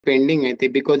pending, I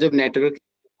think, because of network.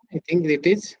 I think it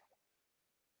is.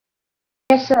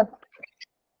 Yes, sir.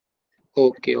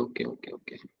 Okay.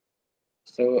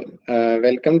 So,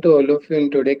 welcome to all of you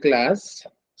in today class.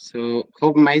 So,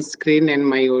 hope my screen and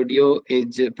my audio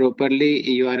is properly.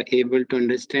 You are able to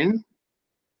understand.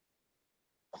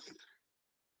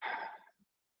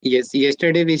 Yes.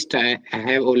 Yesterday I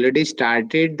have already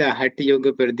started the Hatha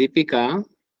Yoga Pradipika.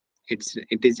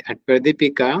 It is at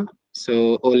Pradipika.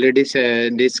 So already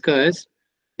discussed.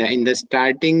 In the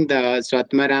starting, the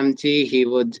Swatmaramji, he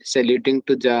was saluting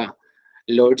to the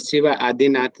Lord Shiva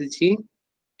Adinathji,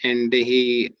 and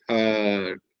he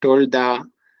told the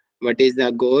what is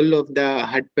the goal of the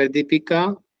Hat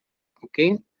Pradipika,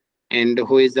 okay, and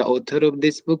who is the author of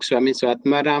this book, Swami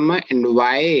Swatmarama, and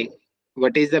why,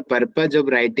 what is the purpose of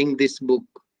writing this book,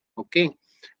 okay,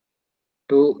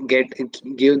 to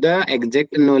give the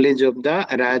exact knowledge of the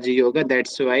Raj Yoga.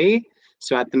 That's why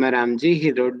Swatmaramji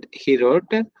he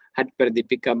wrote Hat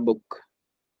Pradipika book,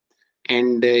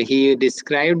 and he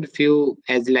described few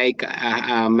as like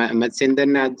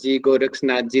Matsendranath ji,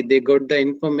 Gorakhnath ji. They got the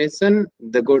information,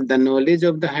 they got the knowledge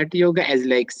of the Hatha Yoga as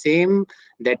like same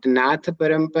that Nath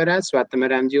Parampara.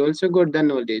 Swatmaramji also got the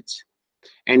knowledge,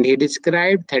 and he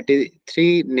described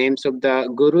 33 names of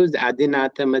the gurus: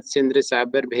 Adinatha, Matsyendra,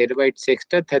 Sabar, Bhairava,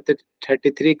 etc.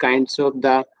 33 kinds of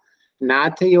the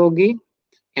Nath Yogi,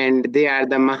 and they are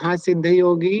the Mahasiddha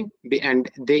Yogi,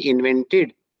 and they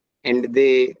invented and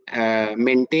they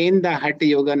maintain the Hatha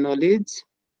Yoga knowledge,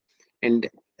 and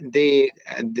they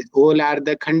all are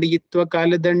the Khandiyitva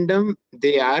Kaladandam.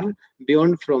 They are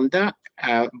beyond from the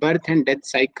birth and death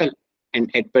cycle, and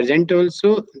at present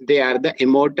also they are the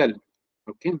immortal.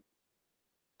 Okay.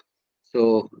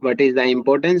 So, what is the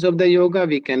importance of the yoga?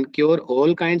 We can cure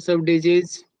all kinds of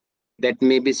disease. That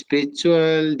may be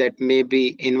spiritual, that may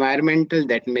be environmental,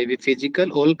 that may be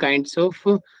physical. All kinds of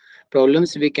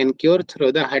problems we can cure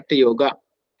through the Hatha Yoga,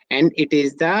 and it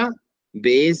is the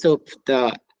base of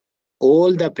the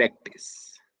all the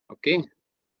practice. Okay,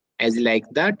 as like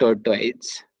the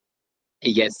tortoise.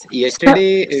 Yes, Sir,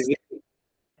 yesterday.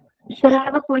 sir, I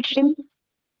have a question.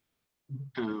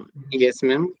 Yes,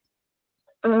 ma'am.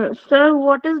 Sir,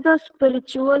 what is the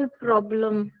spiritual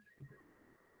problem?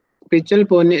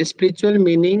 Spiritual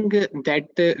meaning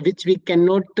that which we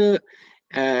cannot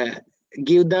uh,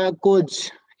 give the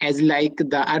cause, as like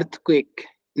the earthquake,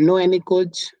 no any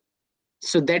cause.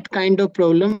 So that kind of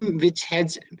problem which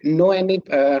has no any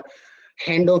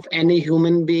hand of any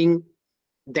human being,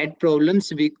 that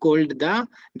problems we called the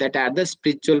that are the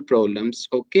spiritual problems.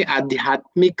 Okay,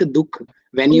 adhyatmic dukh.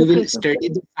 When you will Okay, sir. study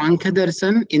the Sankhya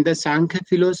Darshan in the Sankhya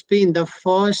philosophy, in the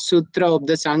first sutra of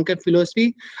the Sankhya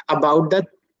philosophy about the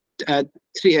uh,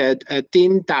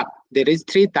 teen tap. There is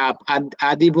three tap: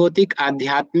 adibhotik,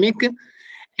 adhyatmic,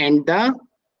 and the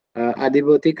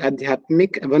adibhotik,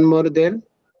 adhyatmic. One more there.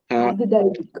 Uh, adi,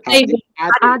 adi,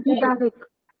 Adidavik.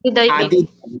 adi.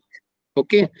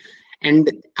 Okay, and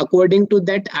according to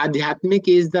that, adhyatmic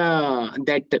is the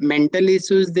that mental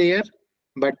issues there.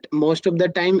 But most of the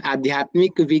time,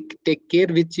 adhyatmic we take care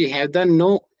which we have the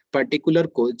no particular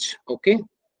coach. Okay.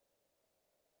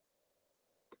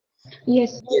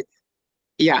 Yes. Yes.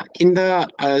 Yeah, in the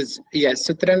yes,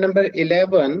 sutra number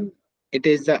 11, it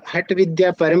is the Hat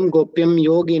Vidya Param Gopyam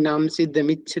Yogi Nam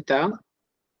Siddhamichita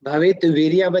Bhavet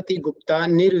Viryavati Gupta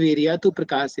Nirvirya tu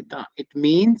Prakasita. It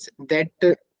means that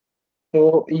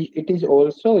it is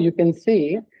also, you can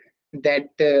say that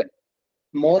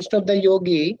most of the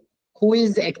yogi who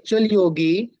is actual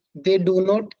yogi, they do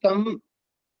not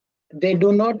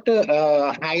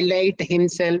highlight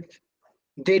himself,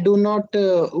 they do not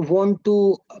want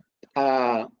to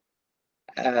uh,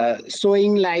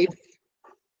 showing life.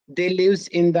 They lives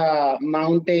in the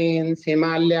mountains,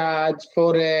 Himalayas,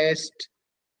 forest.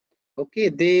 Okay,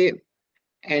 they,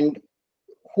 and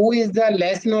who is the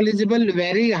less knowledgeable?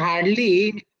 Very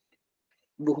hardly.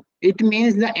 It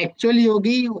means the actual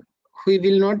yogi who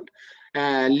will not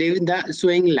live the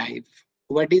showing life.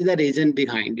 What is the reason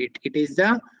behind it? It is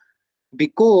the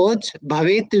because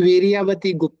Bhavet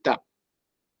Viryavati Gupta.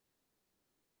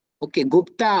 Okay,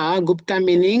 Gupta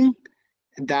meaning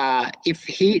the if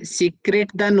he secret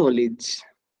the knowledge,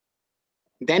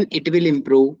 then it will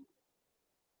improve.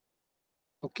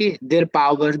 Okay, their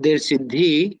power, their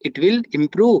siddhi, it will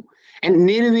improve. And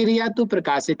nirvirya to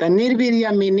prakasita.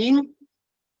 Nirvirya meaning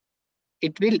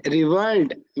it will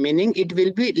revolt, meaning it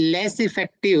will be less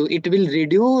effective. It will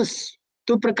reduce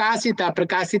to prakasita.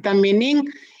 Prakasita meaning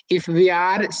if we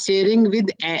are sharing with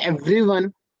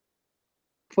everyone.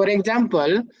 For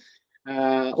example,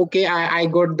 okay, I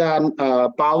got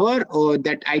the power or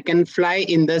that I can fly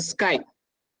in the sky,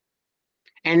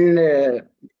 and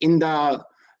in the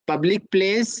public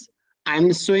place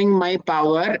I'm showing my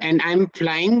power and I'm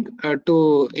flying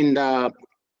to in the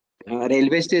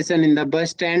railway station, in the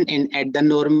bus stand, and at the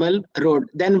normal road,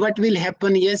 then what will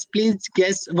happen? Yes, please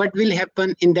guess what will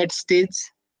happen in that stage.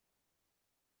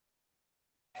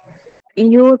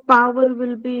 Your power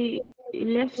will be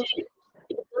less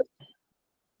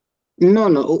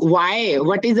No, why?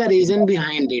 What is the reason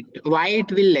behind it? Why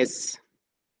it will less?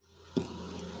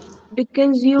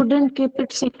 because you didn't keep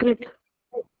it secret.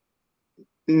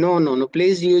 No.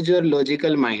 Please use your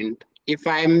logical mind. If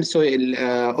I'm so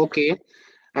okay,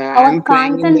 Our I'm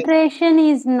flying in the concentration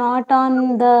is not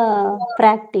on the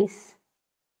practice.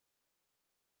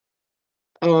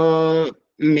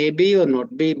 maybe or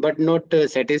not be, but not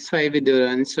satisfied with your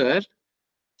answer.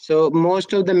 So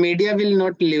most of the media will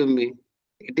not leave me.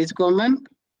 It is common.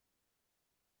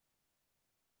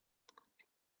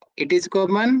 It is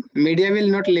common. Media will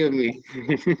not leave me,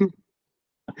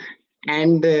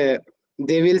 and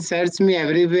they will search me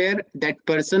everywhere. That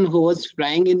person who was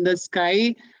flying in the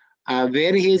sky,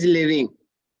 where he is living.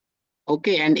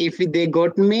 Okay, and if they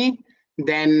got me,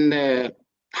 then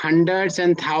hundreds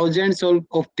and thousands of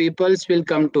peoples will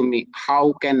come to me.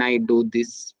 How can I do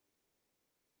this?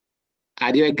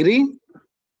 Are you agree?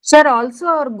 Sir, also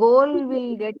our goal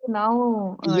will get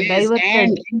now Yes, diverted.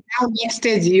 and now next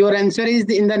stage, your answer is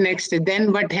in the next stage.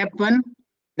 Then what happen?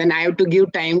 Then I have to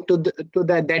give time to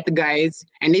the that guys,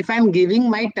 and if I'm giving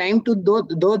my time to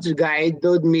those guys,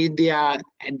 those media,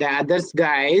 the others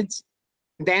guys,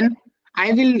 then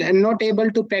I will not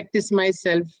able to practice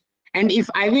myself. And if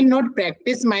I will not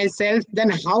practice myself,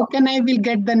 then how can I will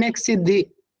get the next siddhi?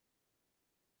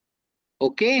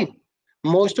 Okay.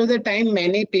 Most of the time,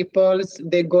 many people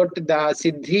they got the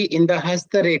siddhi in the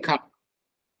hasta rekha,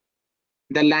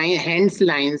 the line hands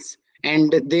lines,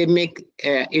 and they make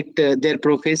it their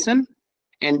profession,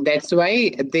 and that's why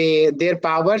their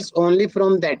powers only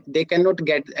from that they cannot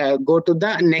get go to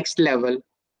the next level.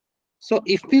 So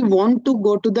if we want to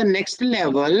go to the next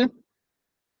level,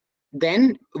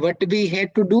 then what we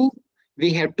have to do,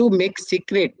 we have to make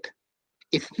secret.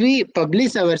 If we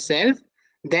publish ourselves,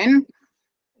 then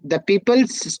the people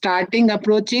starting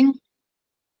approaching,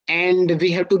 and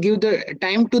we have to give the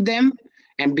time to them,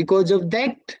 and because of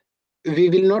that we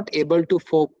will not able to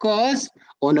focus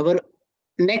on our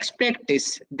next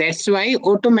practice. That's why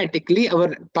automatically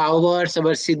our powers,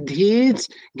 our siddhis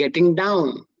getting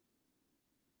down.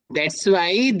 That's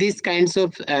why these kinds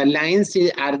of lines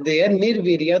are there.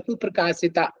 Nirvirya tu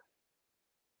prakasita.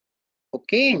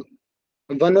 Okay,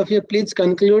 one of you please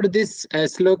conclude this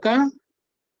sloka.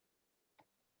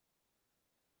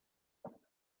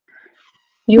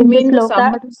 You In the mean the sloka,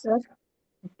 summary, sir?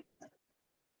 Go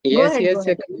Yes, ahead, go yes,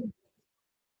 ahead.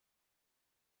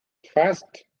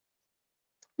 fast.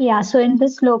 yeah, so in the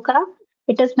sloka,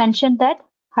 it is mentioned that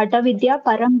Hata Vidya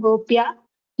Param Gopya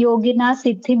Yogina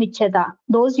Siddhi Michchata.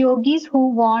 Those yogis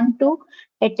who want to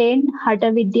attain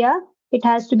Hata Vidya, it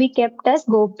has to be kept as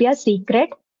Gopya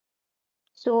secret.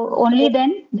 So only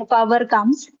then the power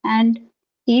comes, and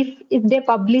if they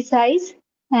publicize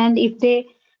and if they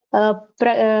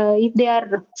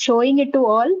are showing it to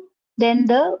all, then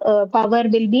the power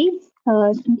will be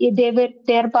power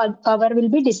will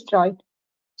be destroyed.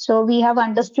 So we have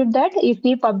understood that if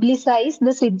we publicize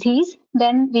the siddhis,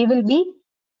 then we will be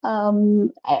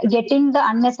getting the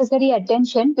unnecessary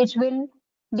attention, which will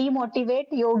demotivate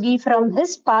yogi from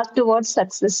his path towards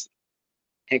success.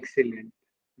 Excellent.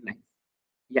 Nice.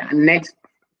 Yeah, next.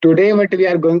 Today, what we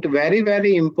are going to,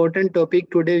 very important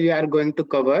topic today we are going to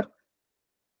cover.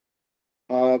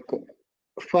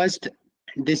 First,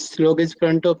 this slogan is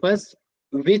front of us.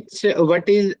 Which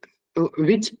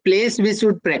place we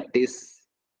should practice,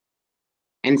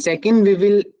 and second, we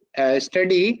will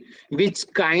study which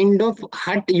kind of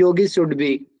hut yogi should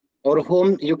be, or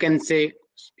home you can say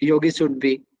yogi should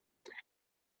be,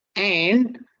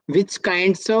 and which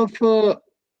kinds of the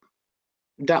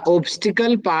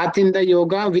obstacle path in the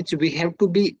yoga which we have to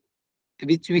be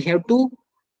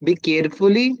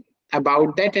carefully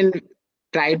about that and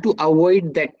try to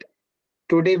avoid that.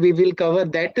 Today we will cover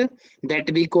that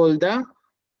we call the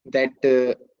that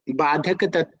Badhaka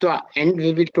Tattva, and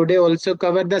we will today also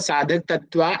cover the Sadhak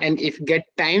Tattva, and if get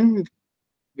time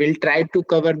we'll try to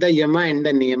cover the Yama and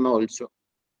the Niyama also.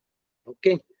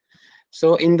 Okay,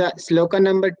 so in the sloka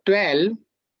number 12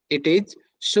 it is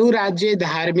सुराज्ये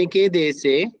धार्मिके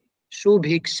देशे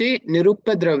सुभिक्षे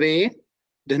निरुपद्रवे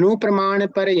धनु प्रमाण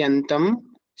पर्यंतम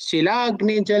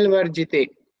शिलाग्नि जल वर्जिते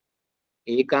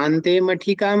एकांते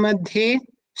मठिका मध्ये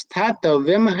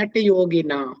स्थातव्यम हट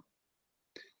योगिना.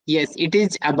 Yes, it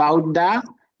is about the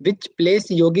which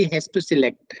place yogi has to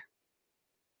select.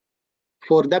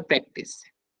 for the practice.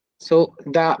 So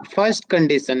the first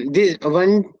condition, this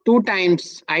two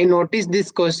times I noticed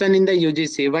this question in the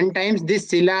UGC. One times this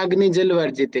Sila Agni Jal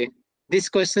Varjite. This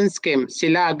questions came,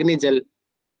 Sila Agni Jal.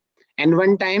 And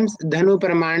one times Dhanu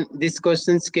Praman, this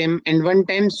questions came. And one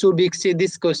time Subhikshi,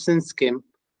 this questions came.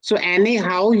 So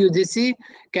anyhow, UGC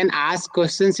can ask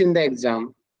questions in the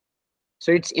exam.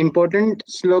 So it's important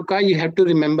sloka, you have to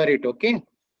remember it, okay?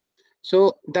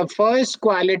 So the first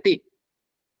quality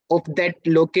of that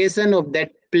location, of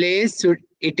that place,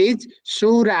 it is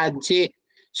Surajya.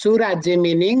 Surajya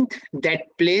meaning that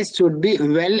place should be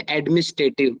well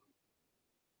administrative.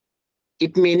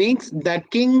 It means the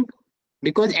king,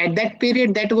 because at that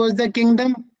period that was the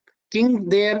kingdom, king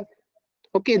there.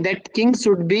 Okay, that king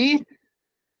should be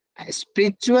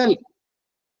spiritual,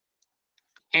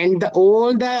 and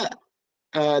all the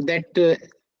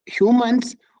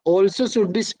humans also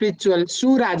should be spiritual.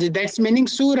 Surajya, that's meaning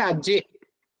Surajya.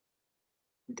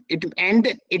 And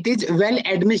it is well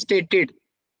administrated.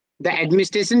 The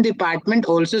administration department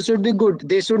also should be good.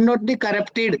 They should not be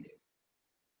corrupted.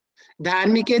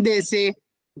 Dharmike dese,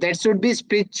 that should be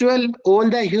spiritual. All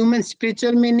the human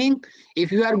spiritual meaning. If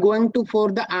you are going to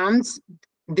for the alms,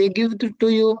 they give to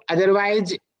you.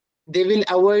 Otherwise, they will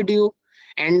avoid you.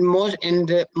 And most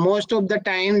of the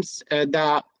times,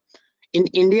 in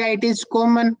India it is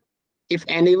common. If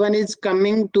anyone is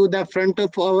coming to the front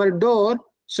of our door,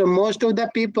 so most of the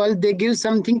people, they give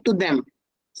something to them,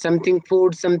 something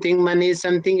food, something money,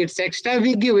 something it's extra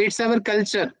we give. It's our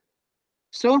culture.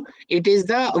 So it is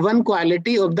the one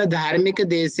quality of the dharmika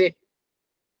dese.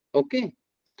 Okay,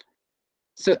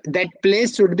 so that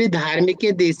place should be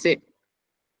dharmika dese.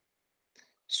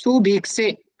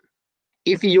 Subhikse,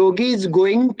 if yogi is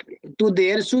going to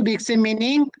there, subhikse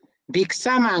meaning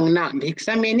bhiksha mangna.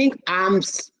 Bhiksha meaning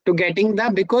alms to getting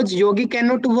the, because yogi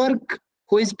cannot work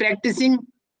who is practicing.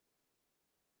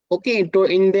 Okay, to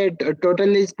in the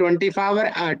total is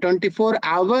 24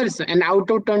 hours, and out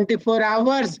of 24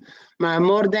 hours,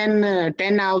 more than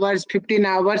 10 hours, 15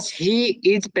 hours, he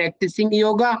is practicing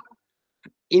yoga.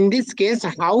 In this case,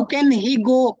 how can he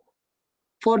go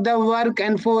for the work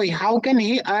and for how can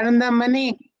he earn the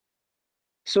money?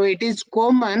 So it is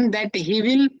common that he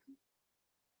will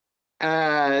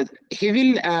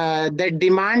that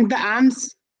demand the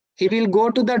alms. He will go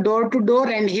to the door to door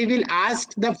and he will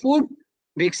ask the food.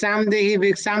 Bhiksham dehi,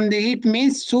 bhiksham dehi. It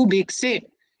means subhikse.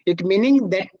 It meaning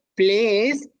that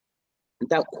place,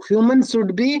 the human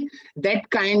should be that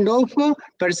kind of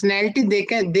personality.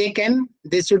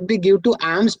 They should be give to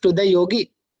alms to the yogi.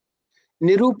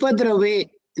 Nirupadrave.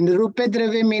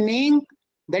 Nirupadrave meaning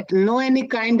that no any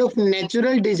kind of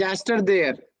natural disaster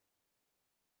there.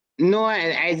 No,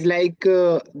 as like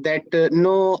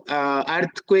no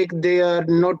earthquake there,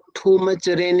 not too much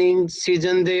raining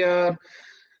season there,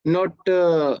 not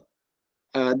that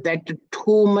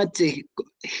too much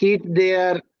heat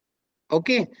there.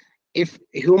 Okay, if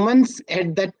humans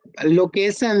at that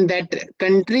location, that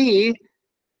country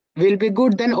will be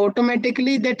good, then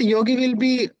automatically that yogi will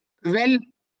be well.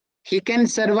 He can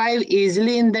survive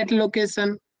easily in that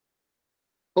location.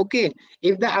 Okay,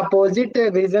 if the opposite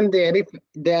reason there, if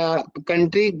the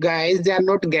country guys, they are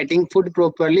not getting food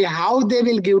properly, how they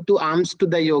will give to alms to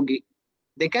the yogi?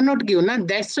 They cannot give, na?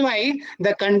 That's why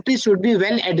the country should be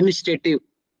well administrative.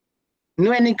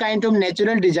 No any kind of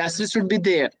natural disaster should be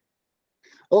there.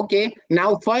 Okay,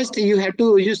 now first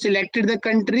you selected the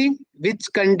country, which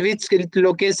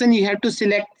location you have to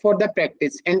select for the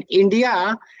practice. And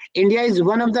India is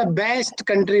one of the best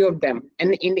country of them.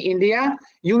 And in India,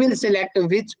 you will select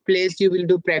which place you will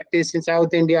do practice in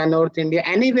South India, North India,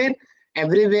 anywhere.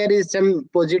 Everywhere is some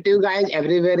positive guys,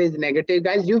 everywhere is negative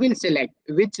guys. You will select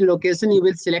which location you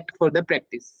will select for the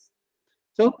practice.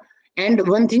 So, and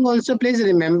one thing also, please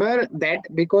remember that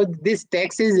because this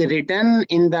text is written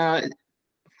in the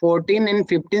 14th and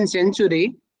 15th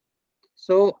century,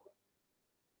 so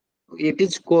it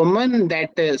is common that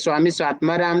Swami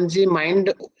Swatmaramji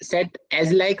mind set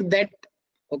as like that.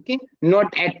 Okay,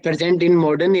 not at present in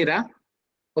modern era.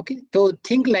 Okay, so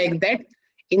think like that.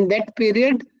 In that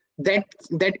period, that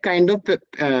kind of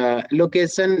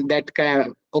location, that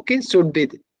okay, should be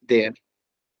there.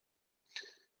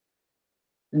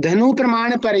 Dhanu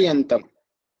Pramana Paryantam.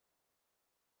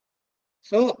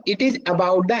 So it is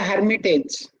about the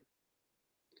hermitage.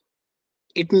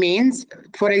 It means,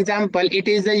 for example, it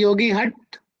is a yogi hut.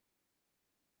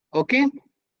 Okay,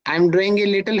 I'm drawing a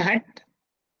little hut,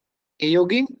 a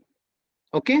yogi.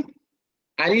 Okay,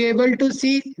 are you able to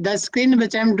see the screen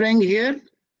which I'm drawing here?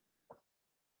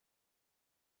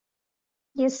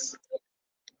 Yes.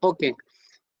 Okay,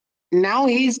 now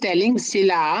he is telling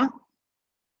Sila,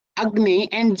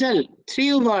 Agni and Jal,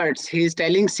 3 words. He is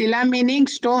telling Sila meaning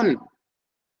stone,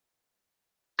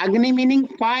 Agni meaning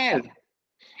fire,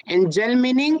 and Jal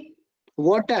meaning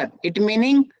water. It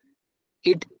meaning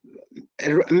it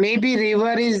maybe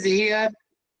river is here.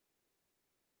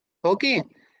 Okay.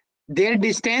 Their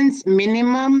distance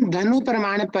minimum dhanu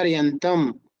pramana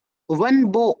paryantam.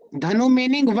 One bow. Dhanu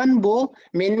meaning one bow,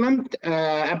 minimum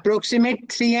approximate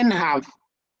 3.5.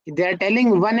 They are telling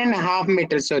 1.5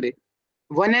 meters, sorry.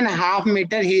 1.5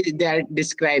 meter they are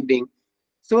describing.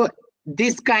 So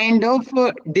this kind of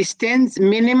distance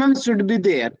minimum should be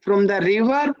there from the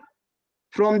river,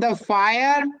 from the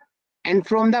fire, and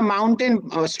from the mountain.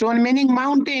 Stone meaning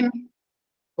mountain.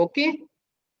 Okay.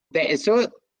 So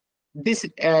this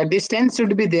distance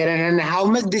should be there. And how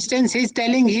much distance he is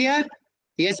telling here?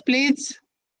 Yes, please.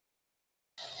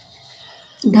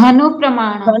 Dhanu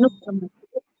Pramana.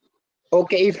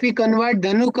 Okay, if we convert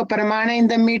Dhanu ka Pramana in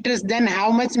the meters, then how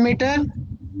much meter?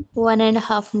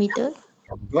 1.5 meter.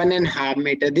 1.5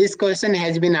 meter. This question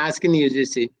has been asked in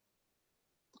UGC.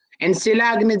 And Sila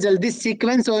Agni Jal, this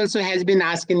sequence also has been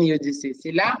asked in UGC.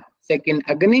 Sila, second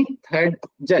Agni, third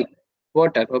Jal,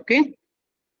 water. Okay.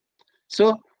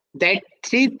 So that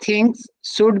 3 things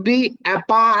should be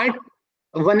apart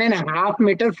 1.5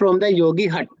 meter from the yogi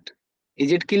hut.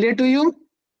 Is it clear to you?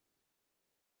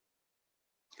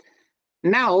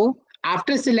 Now,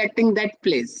 after selecting that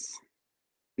place,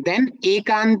 then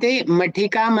Ekante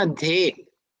Mathika Madhye.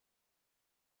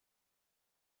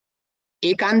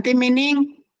 Ekante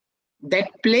meaning that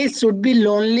place should be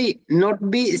lonely,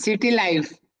 not be city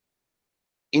life.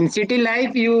 In city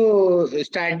life, you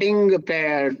starting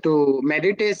to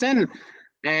meditation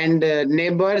and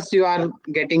neighbors, you are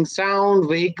getting sound,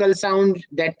 vehicle sound,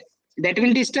 that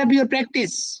will disturb your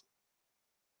practice.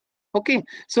 Okay,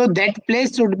 so that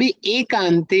place should be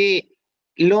ekante,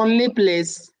 lonely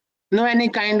place. No any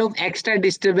kind of extra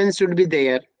disturbance should be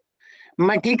there.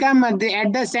 Mathika Madhya,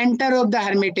 at the center of the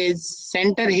hermitage,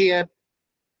 center here,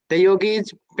 the yogi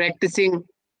is practicing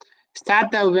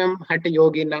Statavyam Hatha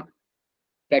Yogina.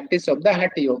 Practice of the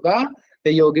Hatha Yoga,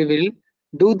 the yogi will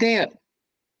do there.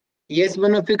 Yes,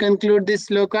 one of you conclude this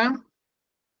sloka.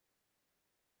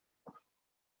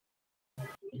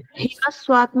 Here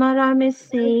Swatmaram is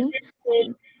saying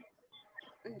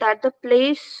that the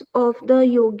place of the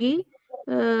yogi,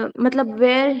 matlab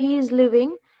where he is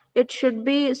living, it should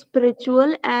be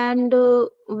spiritual and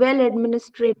well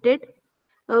administrated,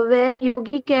 where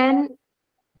yogi can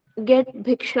get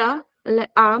bhiksha,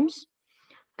 like alms,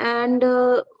 and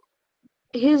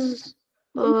his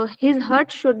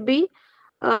hut should be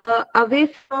away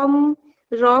from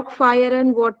rock, fire,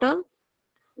 and water,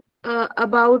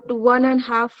 about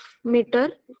 1.5 meter,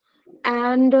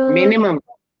 and Minimum,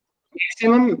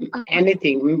 maximum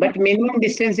anything, but minimum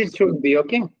distance it should be,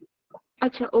 okay?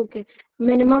 acha, okay,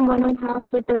 minimum 1.5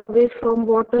 meter away from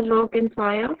water, rock, and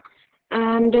fire,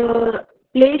 and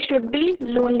place should be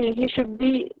lonely. He should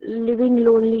be living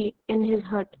lonely in his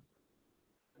hut.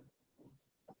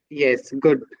 Yes,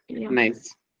 good, Yeah.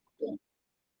 nice.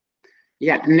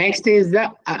 Yeah, next is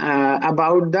the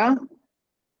about the,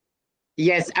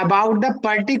 yes, about the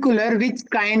particular which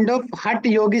kind of hut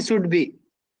yogi should be.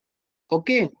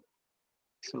 Okay,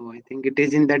 so I think it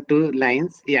is in the 2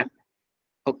 lines. Yeah,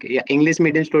 okay, yeah, English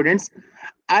medium students.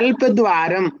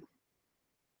 Alpadwaram.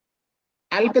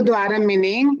 Alpadwaram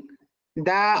meaning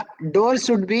the door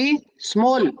should be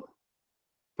small.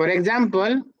 For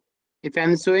example, if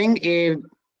I'm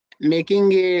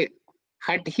making a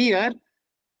hut here,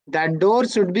 the door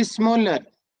should be smaller.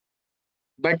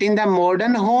 But in the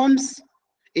modern homes,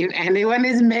 if anyone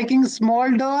is making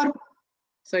small door,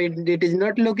 so it is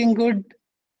not looking good.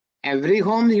 Every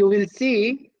home you will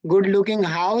see good looking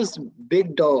house,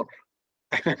 big door.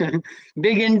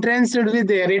 Big entrance should be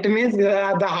there. It means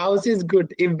the house is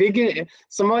good. If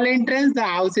small entrance, the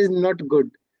house is not good.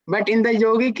 But in the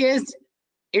yogi case,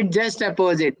 it just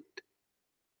opposite.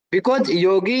 Because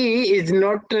yogi is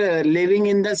not living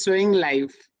in the showing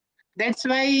life. That's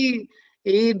why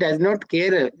he does not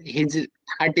care his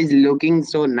hut is looking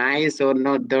so nice or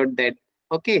not that.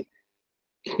 Okay.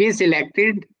 He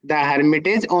selected the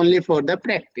hermitage only for the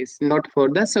practice, not for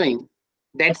the showing.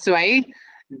 That's why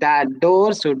the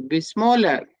door should be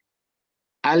smaller.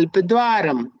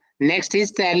 Alpadwaram. Next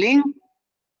is telling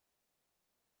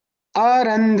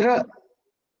Arandhra.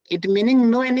 It meaning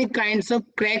no any kinds of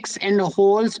cracks and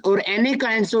holes or any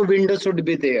kinds of windows should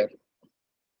be there.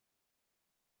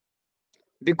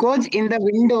 Because in the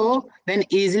window, then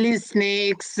easily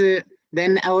snakes,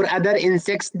 then our other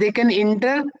insects, they can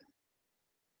enter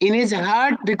in his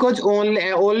heart, because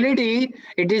already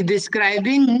it is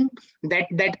describing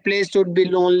that place should be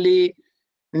lonely,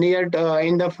 near to,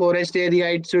 in the forest area,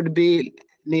 it should be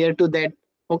near to that.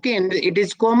 Okay, and it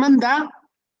is common that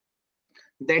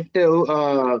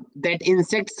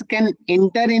insects can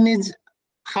enter in his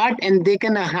heart and they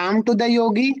can harm to the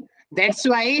yogi. That's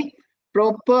why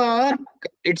proper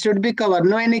it should be covered.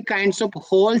 No any kinds of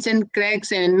holes and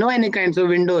cracks and no any kinds of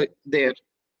window there.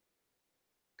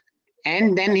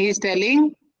 And then he is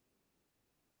telling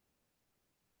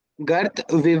Garth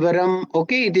Vivaram.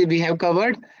 Okay, we have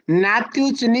covered.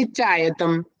 Natyuch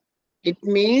Nichayatam. It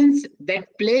means that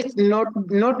place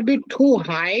not be too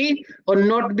high or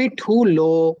not be too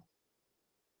low.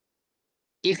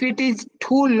 If it is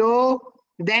too low,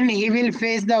 then he will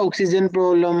face the oxygen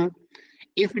problem.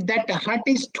 If that hut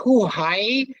is too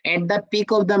high at the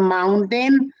peak of the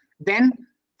mountain, then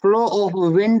flow of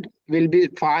wind will be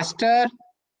faster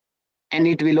and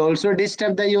it will also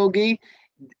disturb the yogi.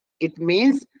 It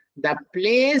means the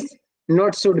place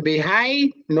not should be high,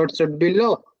 not should be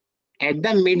low. At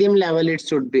the medium level, it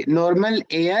should be. Normal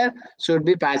air should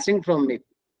be passing from it,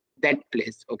 that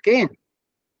place. Okay.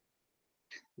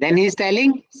 Then he is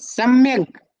telling Samyak.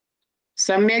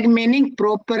 Samyak meaning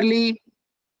properly.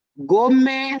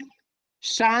 Gome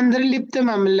Chandraliptam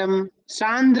Amlam.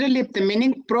 Chandralipta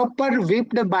meaning proper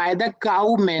whipped by the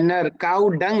cow manner, cow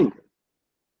dung.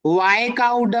 Why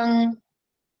cow dung?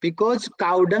 Because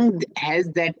cow dung has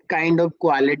that kind of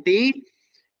quality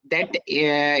that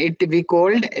it we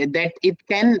called that it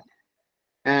can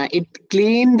it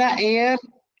clean the air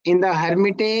in the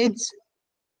hermitage.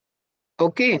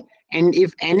 Okay, and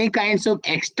if any kinds of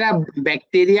extra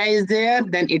bacteria is there,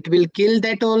 then it will kill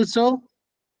that also.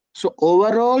 So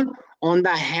overall, on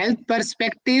the health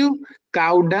perspective,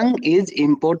 cow dung is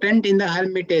important in the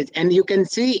hermitage, and you can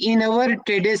see in our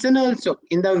tradition also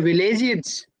in the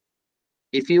villages.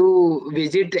 If you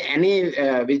visited any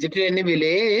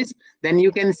village, then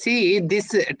you can see this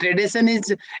tradition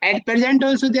is at present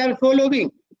also they are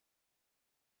following.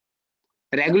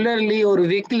 Regularly or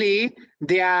weekly,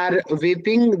 they are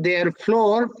whipping their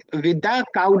floor with the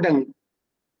cow dung.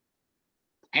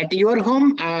 At your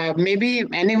home, maybe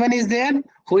anyone is there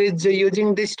who is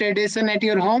using this tradition at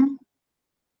your home?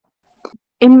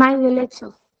 In my village,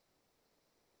 sir.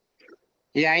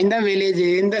 Yeah, in the village,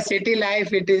 in the city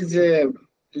life, it is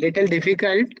little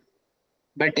difficult,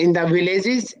 but in the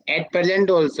villages, at present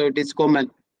also, it is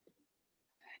common.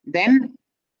 Then,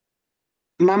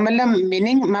 mamalam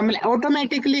meaning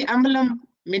automatically amalam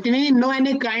meaning no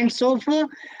any kinds of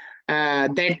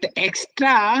that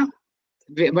extra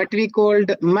what we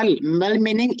called mal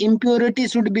meaning impurity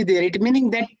should be there. It meaning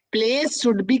that place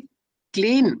should be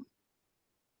clean.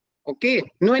 Okay,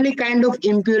 no any kind of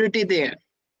impurity there.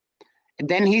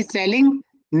 Then he's telling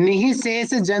Nihi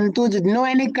says jantu, no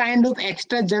any kind of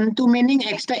extra jantu meaning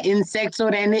extra insects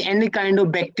or any kind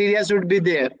of bacteria should be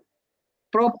there.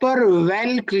 Proper,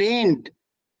 well cleaned.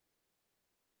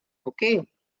 Okay,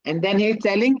 and then he's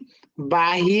telling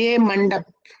Bahye Mandap.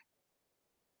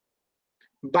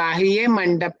 Bahye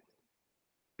Mandap.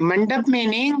 Mandap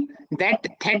meaning that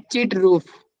thatched roof.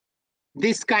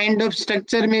 This kind of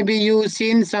structure maybe you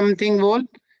seen something wall,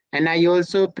 and I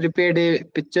also prepared a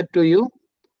picture to you.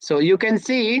 So you can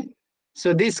see,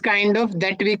 so this kind of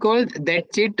that we call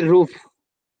thatched roof.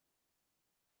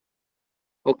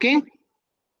 Okay.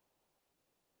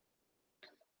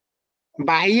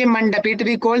 Bahye Mandap, it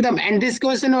we call them, and this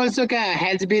question also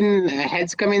has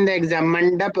come in the exam.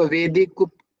 Mandap Vedic.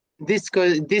 This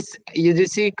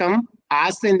UGC come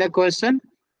asked in the question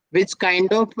which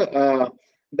kind of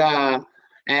the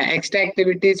extra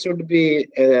activities should be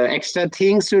extra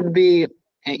things should be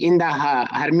in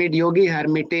the yogi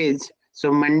hermitage.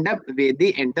 So Mandap,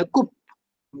 Vedi, and the Kup.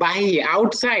 Bahye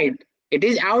outside, it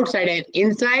is outside, and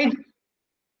inside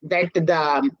that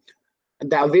the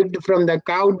whipped from the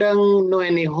cow dung, no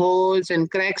any holes and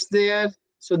cracks there.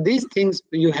 So these things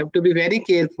you have to be very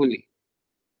carefully.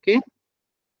 Okay.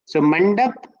 So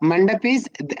mandap is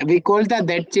we call the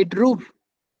thatched roof.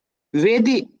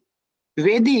 Vedi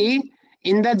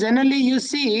in the generally you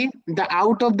see the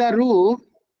out of the roof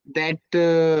that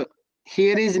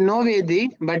here is no Vedi,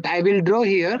 but I will draw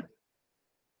here.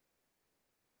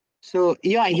 So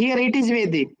yeah, here it is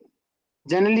Vedi.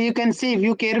 Generally you can see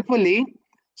view carefully.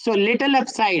 So little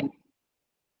upside.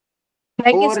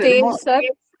 Like a Or stage, sir.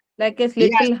 Like a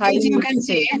yeah, little high stage you can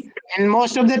see, stage. and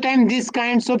most of the time these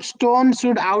kinds of stones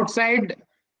should outside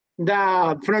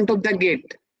the front of the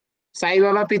gate. Sai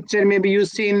Baba picture maybe you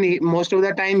seen most of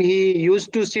the time he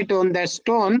used to sit on that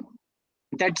stone.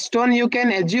 That stone you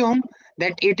can assume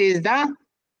that it is the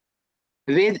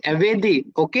Vedi.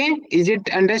 Okay, is it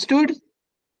understood?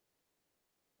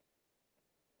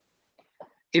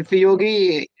 If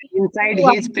yogi inside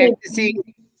he is practicing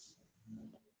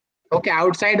Okay,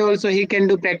 outside also he can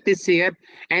do practice here.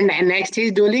 And next he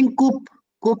is doing coop.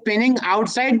 Coop meaning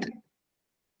outside.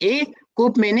 A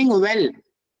coop meaning well.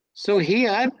 So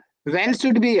here well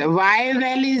should be. Why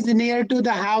well is near to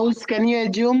the house? Can you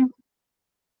assume?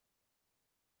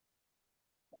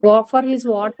 For his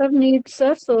water needs,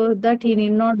 sir, so that he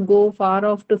need not go far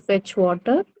off to fetch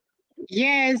water.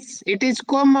 Yes, it is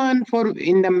common for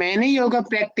in the many yoga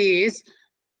practice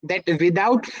that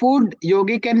without food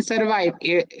yogi can survive,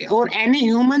 or any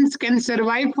humans can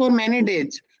survive for many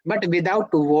days, but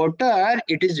without water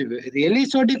it is really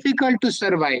so difficult to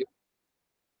survive.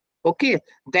 Okay,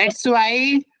 that's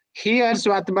why here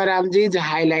Swatmaramji is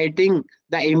highlighting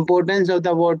the importance of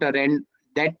the water, and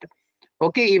that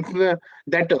okay, if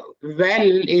that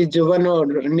well is one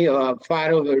or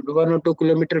far away, 1 or 2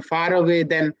 kilometers far away,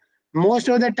 then most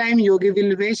of the time yogi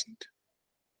will waste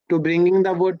to bringing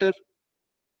the water.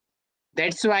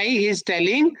 That's why he's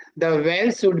telling the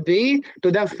well should be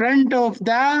to the front of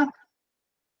the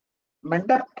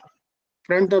mandap,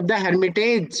 front of the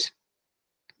hermitage.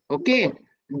 Okay.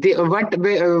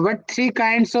 What three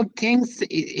kinds of things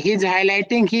he's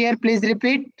highlighting here? Please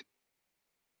repeat.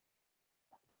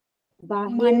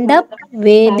 Mandap,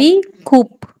 Vedi,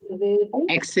 Kup.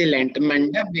 Excellent.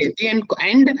 Mandap, Vedi,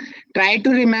 and try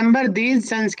to remember these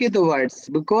Sanskrit words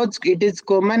because it is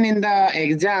common in the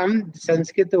exam.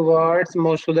 Sanskrit words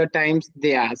most of the times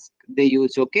they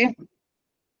use. Okay.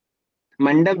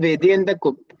 Mandap, Vedi, and the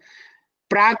Kup.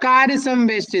 Prakar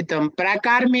samvestitam.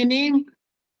 Prakar meaning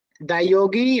the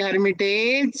yogi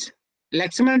hermitage.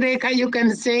 Lakshman Rekha, you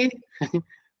can say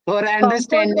for Compound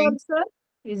understanding. wall, sir?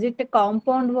 Is it a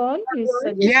compound wall?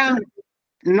 Yeah,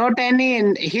 not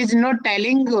any. He's not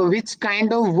telling which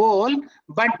kind of wall,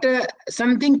 but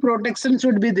something protection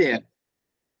should be there.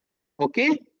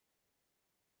 Okay.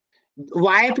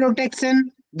 Why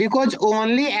protection? Because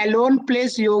only alone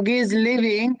place yogi is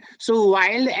living, so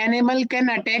wild animal can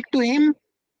attack to him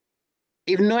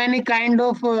if no any kind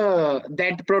of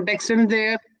that protection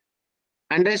there.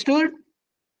 Understood?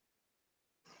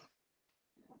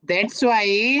 That's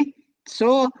why,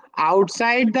 so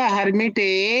outside the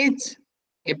hermitage,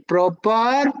 a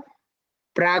proper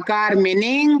prakar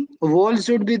meaning wall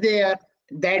should be there.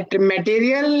 That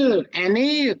material,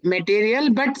 any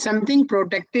material, but something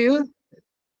protective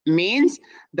means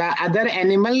the other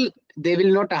animal, they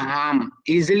will not harm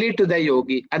easily to the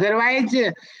yogi. Otherwise,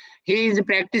 he is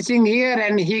practicing here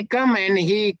and he come and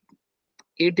he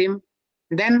eat him.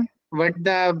 Then what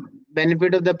the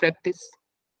benefit of the practice?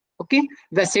 Okay,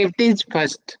 the safety is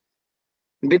first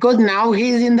because now he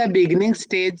is in the beginning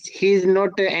stage. He is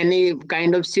not any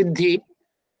kind of siddhi.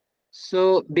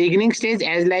 So beginning stage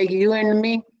as like you and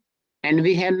me, and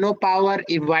we have no power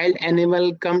if wild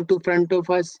animal come to front of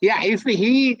us. Yeah, if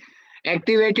he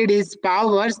activated his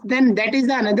powers, then that is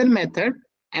another method,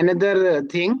 another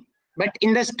thing. But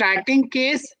in the starting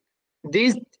case,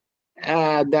 these these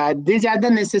are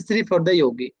the necessary for the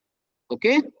yogi.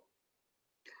 Okay.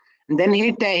 Then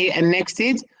next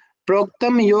is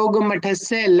Proktam Yoga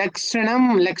Mathasya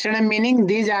Lakshanam. Lakshanam meaning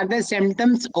these are the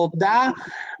symptoms of the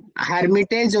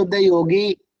hermitage of the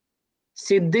yogi.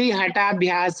 Siddhi Hata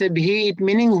Bhyas Bhi. It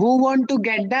meaning who want to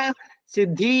get the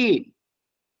Siddhi,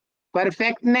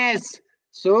 perfectness.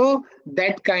 So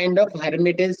that kind of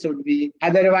hermitage should be.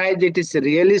 Otherwise, it is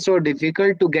really so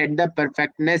difficult to get the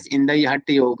perfectness in the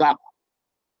Hatha Yoga.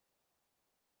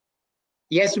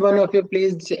 Yes, one of you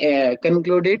please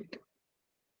conclude it.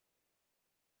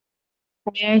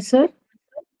 May I, sir?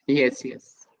 Yes,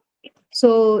 yes.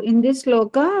 So in this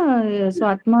sloka, so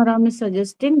Atmaram is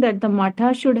suggesting that the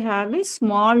matha should have a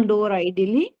small door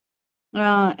ideally,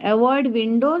 avoid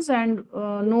windows and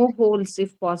no holes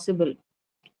if possible.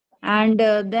 And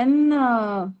then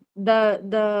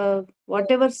the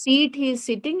whatever seat he is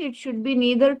sitting, it should be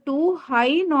neither too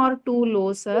high nor too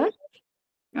low, sir.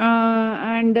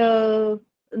 And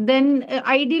then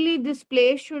ideally this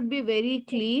place should be very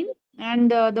clean, and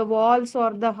the walls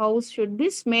or the house should be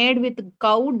smeared with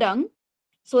cow dung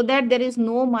so that there is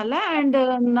no mala and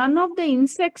none of the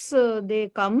insects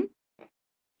they come.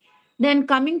 Then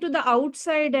coming to the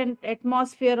outside and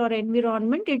atmosphere or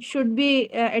environment, it should be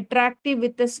attractive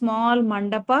with a small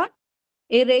mandapa,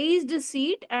 a raised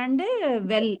seat, and a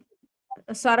well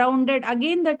surrounded.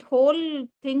 Again, that whole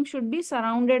thing should be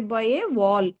surrounded by a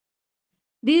wall.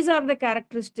 These are the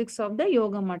characteristics of the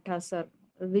yoga matha, sir,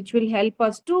 which will help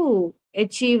us to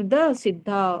achieve the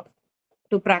siddha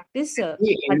to practice In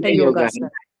hatha the yoga, yoga. sir.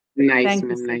 Nice, Thank you,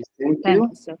 man. sir. Nice. Thank Thank you.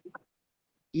 you, sir.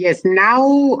 Yes,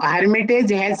 now Hermitage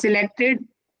has selected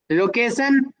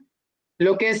location.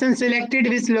 Location selected,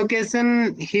 which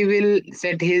location he will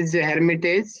set his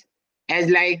Hermitage. as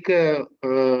like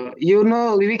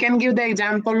we can give the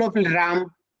example of Ram.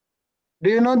 Do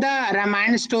you know the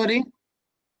Ramayana story?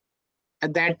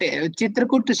 That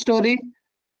Chitrakoot story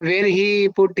where he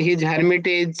put his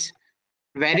hermitage.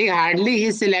 Very hardly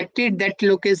he selected that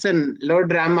location,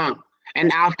 Lord Rama,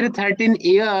 and after 13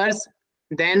 years,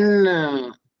 then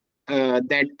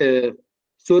that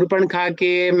Surpankha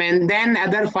came, and then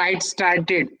other fights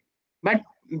started. But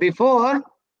before,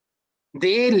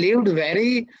 they lived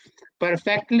very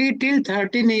perfectly till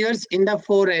 13 years in the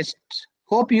forest.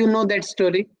 Hope you know that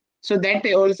story. So that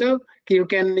also you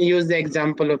can use the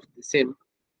example of the same.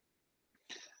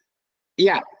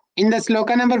 Yeah, in the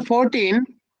sloka number 14,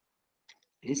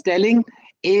 he's telling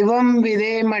Evam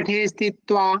Vide Mathe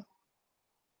Stitva.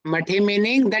 Mathe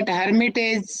meaning that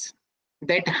hermitage,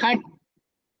 that hut.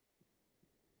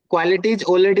 Qualities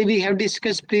already we have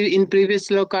discussed in previous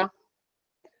sloka.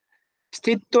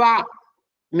 Stitva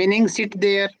meaning sit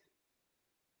there.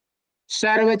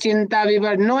 Sarva chinta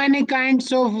vivar. No any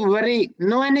kinds of worry.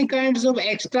 No any kinds of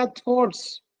extra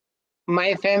thoughts.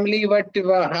 My family,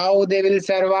 how they will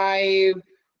survive,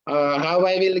 how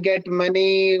I will get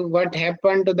money, what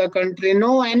happened to the country.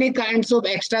 No, any kinds of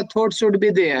extra thoughts should be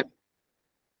there.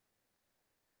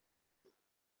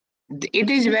 It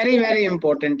is very, very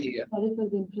important here. Sorry for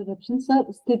the interruption, sir.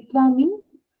 Stitva means?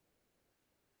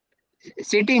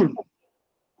 Sitting.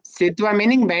 Sitva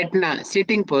meaning baitna,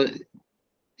 sitting.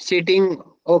 Sitting,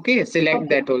 okay, select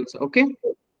that also, okay.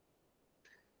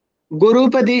 Guru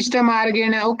Padishta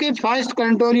Margena, okay, first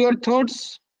control your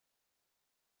thoughts.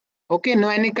 Okay, no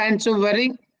any kinds of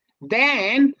worry.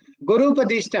 Then Guru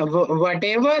Padishta,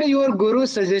 whatever your Guru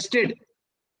suggested,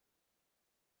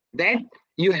 that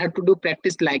you have to do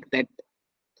practice like that.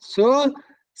 So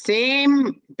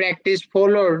same practice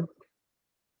followed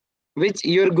which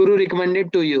your Guru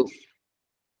recommended to you.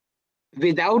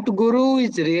 Without Guru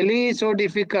is really so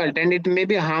difficult and it may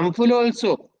be harmful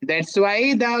also. That's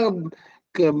why the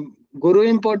Guru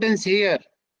importance here.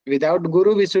 Without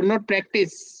Guru we should not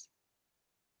practice.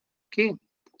 Okay,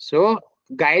 so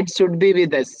guide should be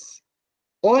with us,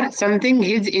 or something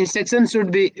his instruction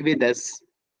should be with us.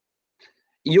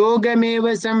 Yoga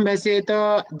meva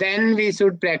sambhaseta, then we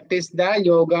should practice the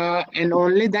yoga and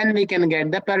only then we can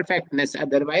get the perfectness,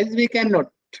 otherwise we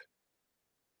cannot.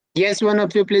 Yes, one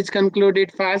of you please conclude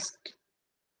it fast.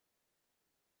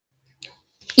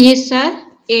 Yes, sir.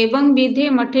 Evam vidhe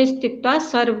mathe stitva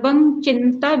sarvam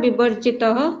chinta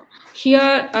vivarjitah.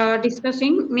 Here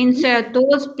discussing means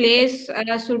those place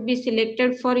should be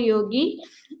selected for yogi,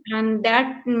 and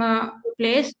that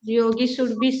place yogi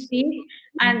should be sit,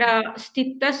 and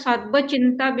stita sarva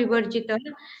chinta vivarjitah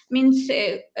means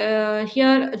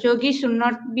here yogi should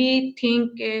not be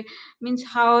think means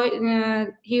how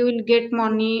he will get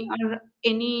money or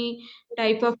any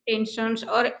type of tensions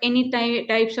or any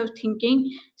types of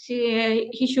thinking.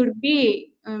 He should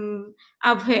be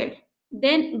avoid.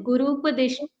 Then Guru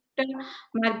Upadishta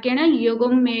Margena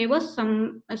Yogam Meva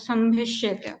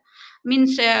Samhishyata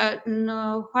means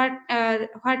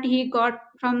what he got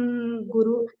from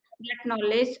Guru, that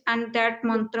knowledge and that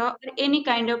mantra or any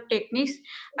kind of techniques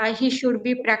he should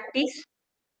be practiced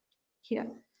here.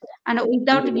 And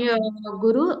without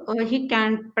Guru, he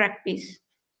can't practice.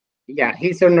 Yeah,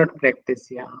 he should not practice,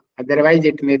 yeah. Otherwise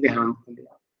it may be harmful. Yeah.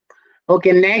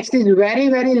 Okay, next is very,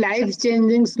 very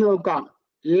life-changing sloka.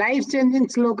 Life-changing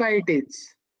sloka it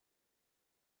is.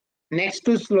 Next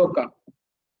to sloka.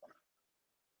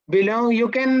 Below, you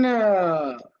can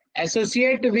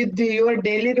associate with your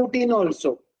daily routine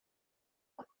also.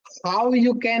 How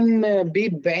you can be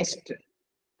best.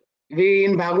 We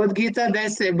in Bhagavad Gita,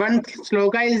 there's one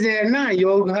sloka is there, na?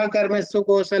 Yoga karmasu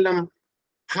kosalam.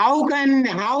 How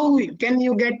can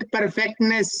you get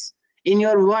perfectness in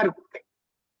your work,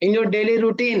 in your daily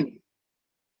routine?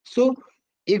 So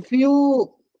if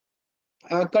you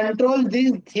control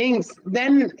these things,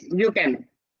 then you can.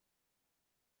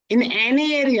 In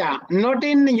any area, not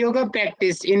in yoga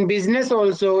practice, in business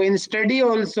also, in study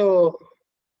also,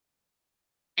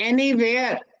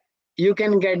 anywhere you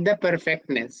can get the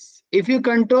perfectness. If you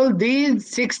control these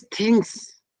 6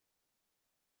 things,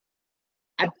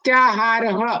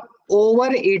 atyaharaha,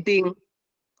 overeating,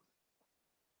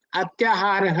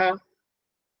 atyaharaha,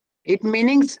 it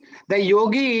means the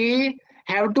yogi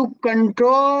have to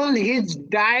control his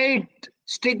diet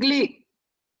strictly.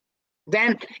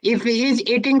 Then if he is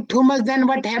eating too much, then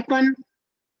what happen?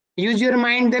 Use your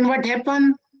mind, then what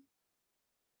happen?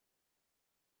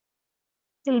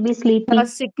 He'll be sleepy.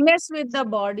 Sickness with the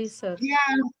body, sir. Yeah,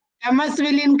 tamas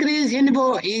will increase in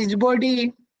his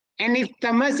body. And if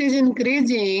tamas is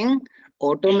increasing,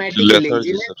 automatically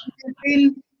Lethargy, laziness sir. will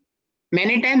feel.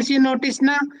 Many times you notice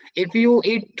now, if you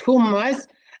eat too much,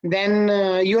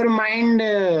 then your mind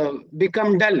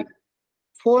become dull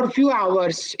for few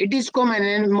hours. It is common,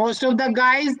 and most of the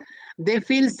guys, they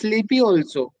feel sleepy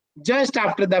also just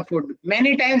after the food.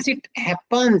 Many times it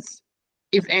happens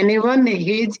if anyone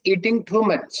is eating too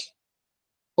much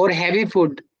or heavy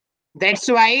food. That's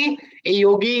why a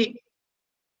yogi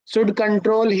should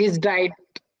control his diet.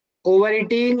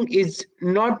 Overeating is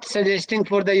not suggesting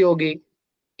for the yogi.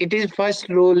 It is first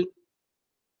rule.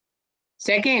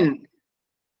 Second,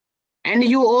 and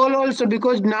you all also,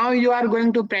 because now you are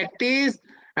going to practice,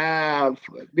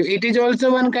 it is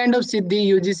also one kind of siddhi,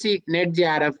 UGC NET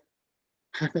JRF.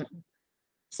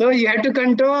 So you have to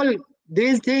control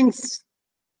these things.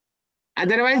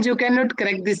 Otherwise, you cannot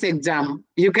crack this exam.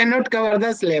 You cannot cover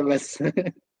the syllabus.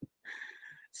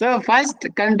 So first,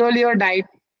 control your diet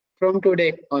from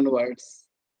today onwards.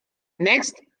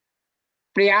 Next,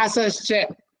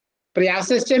 priyasascha.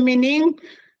 Priyasascha meaning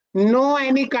no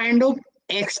any kind of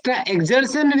extra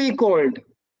exertion we called.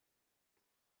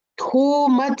 Too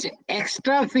much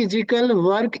extra physical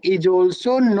work is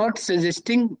also not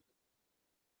suggesting.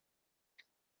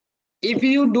 If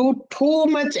you do too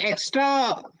much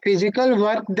extra physical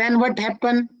work, then what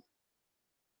happen?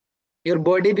 Your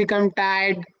body become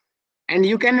tired and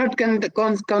you cannot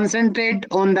concentrate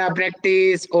on the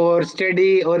practice or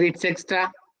study or it's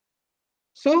extra.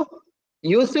 So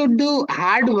you should do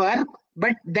hard work,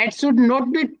 but that should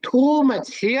not be too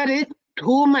much. Here is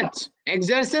too much.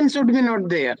 Exertion should be not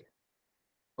there.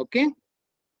 Okay.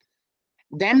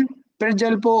 Then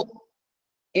Prajalpo,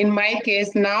 in my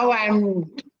case, now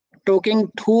I'm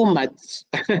talking too much.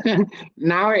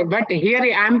 Now, but here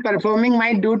I'm performing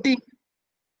my duty.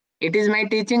 It is my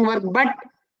teaching work. But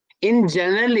in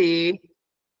generally,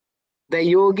 the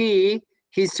yogi,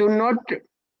 he should not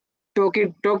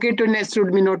talkativeness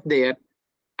should be not there.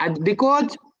 And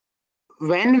because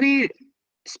when we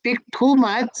speak too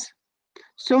much,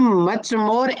 so much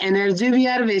more energy we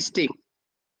are wasting.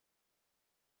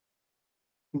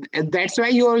 That's why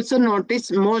you also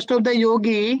notice most of the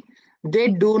yogi, they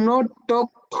do not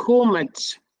talk too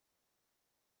much.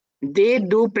 They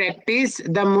do practice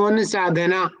the Mauna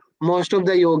Sadhana, most of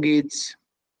the yogis.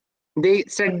 They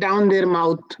shut down their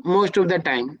mouth most of the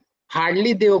time.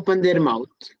 Hardly they open their mouth.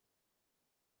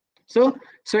 So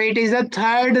it is a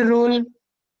third rule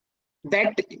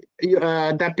that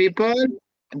the people,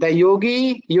 the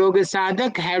yogi, yoga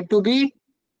sadhak have to be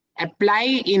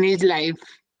apply in his life.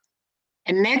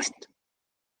 And next,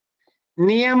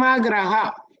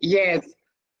 niyamagraha. Yes,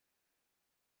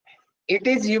 it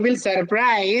is, you will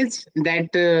surprise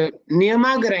that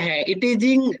niyamagraha, it is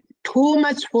in too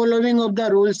much following of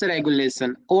the rules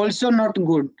regulation, also not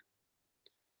good.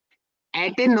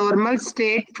 At a normal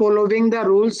state, following the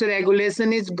rules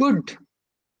regulation is good,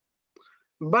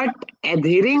 but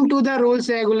adhering to the rules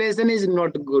regulation is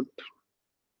not good.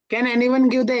 Can anyone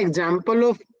give the example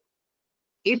of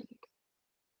it?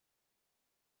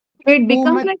 It Too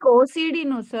becomes much, like OCD,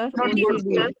 no, sir? not good.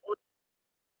 OCD.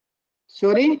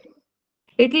 Sorry?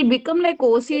 It will become like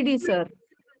OCD, sir.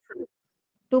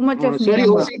 Too much of Sorry,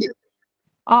 niyama. OCD.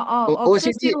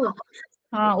 Obsessive. OCD.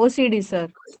 OCD, sir.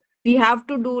 We have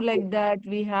to do like that.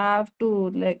 We have to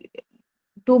like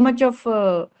too much of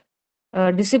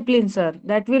discipline, sir.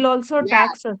 That will also Yeah.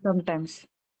 tax us sometimes.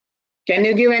 Can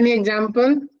you give any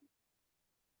example?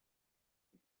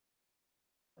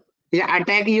 Yeah,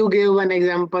 attack, you gave one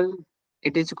example.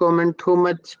 It is common, too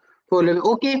much following.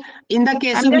 Okay, in the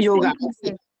case I'm of just yoga, thinking,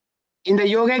 sir. in the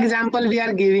yoga example we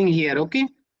are giving here, okay?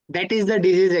 That is the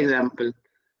disease example.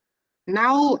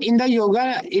 Now, in the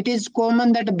yoga, it is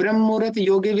common that Brahm Muhurat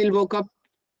yogi will wake up,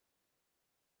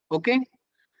 okay?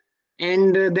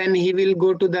 And then he will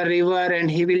go to the river and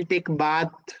he will take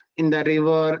bath in the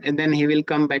river and then he will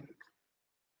come back.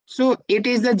 So it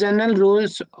is the general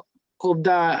rules of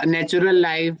the natural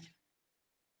life.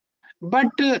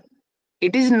 But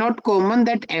it is not common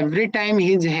that every time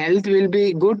his health will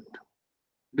be good,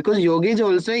 because yogi is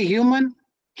also a human.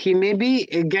 He may be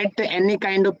get any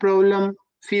kind of problem,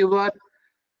 fever.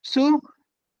 So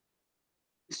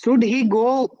should he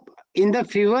go in the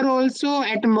fever also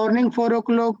at morning 4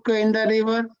 o'clock in the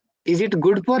river? Is it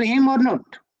good for him or not?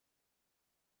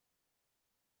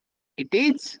 It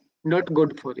is not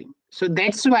good for him. So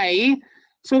that's why,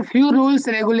 so few rules,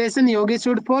 regulation yogi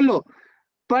should follow.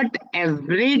 But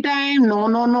every time, no,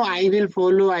 I will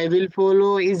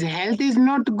follow. His health is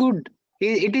not good.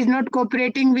 It is not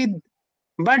cooperating with,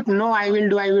 but no, I will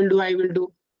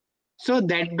do. So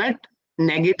but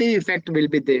negative effect will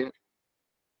be there.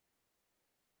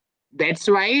 That's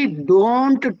why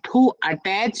don't too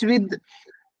attach with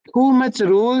too much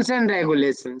rules and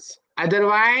regulations.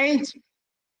 Otherwise,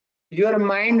 your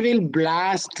mind will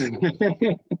blast.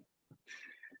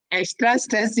 Extra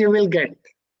stress you will get.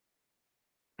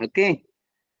 Okay.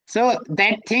 So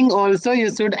that thing also you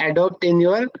should adopt in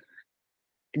your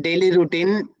daily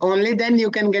routine. Only then you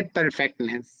can get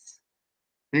perfectness.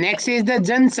 Next is the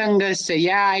Jan Sanghasya.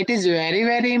 Yeah, it is very,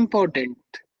 very important.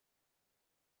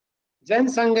 Jan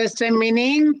Sanghasya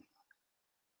meaning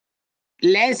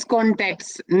less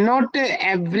contacts. Not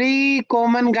every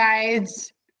common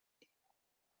guys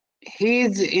he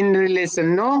is in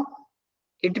relation. No,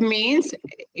 it means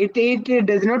it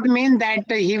does not mean that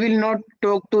he will not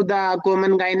talk to the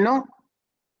common guy. No,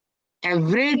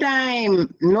 every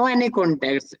time, no any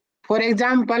contacts. For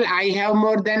example, I have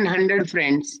more than 100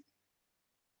 friends.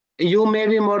 You may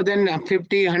be more than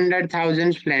 50,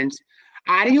 100,000 friends.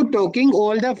 Are you talking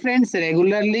all the friends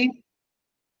regularly?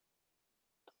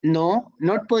 No,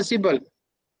 not possible.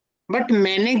 But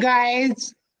many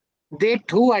guys, they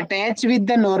too attach with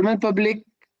the normal public.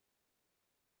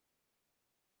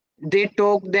 They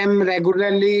talk them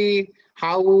regularly.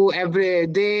 How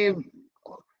they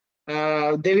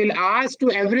will ask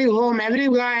to every home, every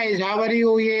guys, how are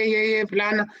you? Yeah,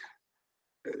 plan.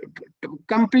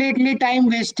 Completely time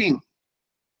wasting.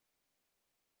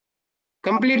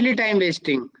 Completely time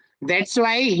wasting. That's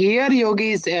why here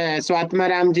Yogi Swatma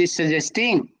Ramji is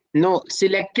suggesting no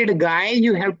selected guy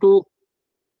you have to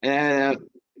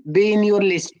be in your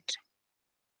list.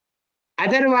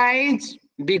 Otherwise,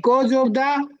 because of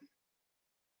the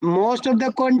most of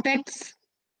the contexts,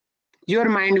 your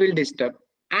mind will disturb.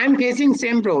 I am facing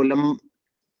same problem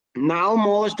now.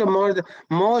 Most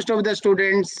of the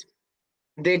students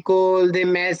they call, they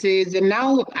message, and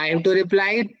now I have to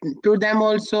reply to them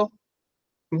also.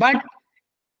 But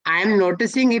I am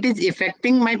noticing it is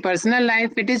affecting my personal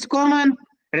life. It is common.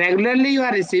 Regularly, you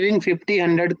are receiving 50,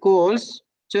 100 calls,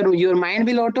 so your mind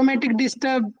will automatically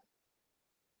disturb.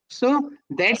 So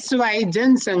that's why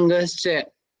Jan Sanghasya,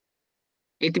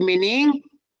 it meaning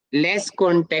less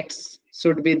contacts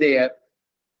should be there.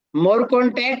 More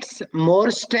contacts,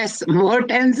 more stress, more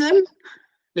tension,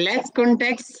 less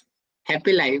contacts,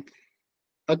 happy life.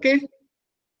 Okay?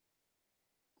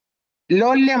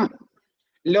 Lolyam.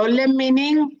 Lolyam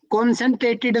meaning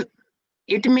concentrated.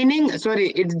 It meaning,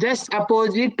 sorry, it's just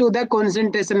opposite to the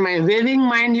concentration mind. Waving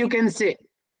mind, you can say.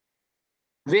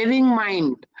 Waving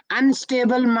mind,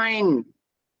 unstable mind,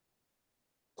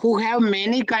 who have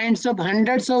many kinds of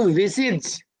hundreds of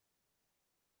wishes.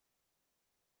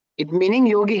 It meaning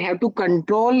yogi have to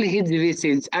control his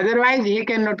wishes. Otherwise, he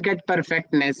cannot get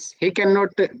perfectness. He cannot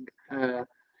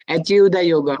achieve the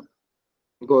yoga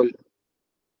goal.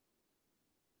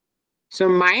 So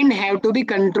mind have to be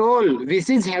controlled.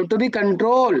 Wishes have to be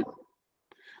controlled.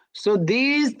 So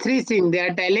these three things they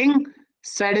are telling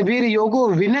Sadbir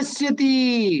Yogo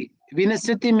Vinasyati.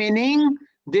 Vinasyati meaning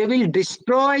they will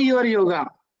destroy your yoga.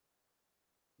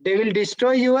 They will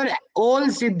destroy your all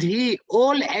siddhi,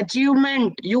 all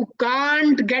achievement. You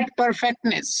can't get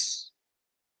perfectness.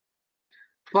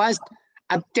 First,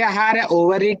 atyahara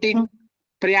overeating,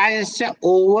 prayasya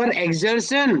over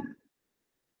exertion,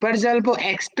 parjalpo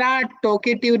extra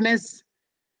talkativeness,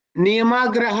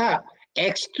 niyamagraha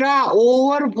extra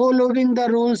over following the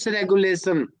rules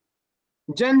regulation,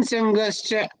 jan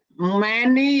sanghasya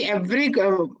many every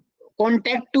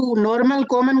contact to normal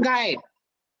common guy,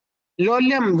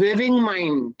 lolyam waving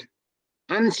mind,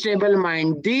 unstable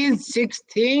mind. These 6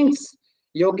 things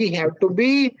yogi have to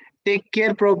be take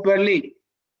care properly,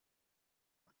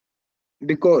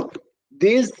 because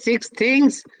these 6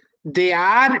 things they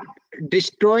are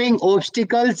destroying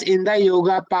obstacles in the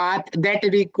yoga path that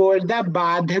we call the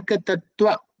Badhaka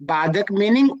Tattva. Badhak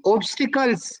meaning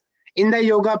obstacles in the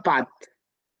yoga path.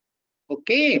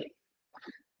 Okay.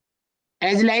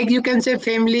 As like you can say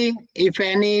family, if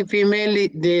any female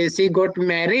she got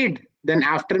married, then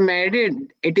after married,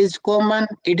 it is common.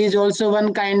 It is also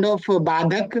one kind of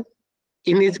Badhak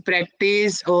in his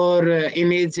practice or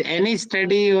in his any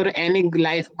study or any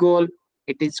life goal.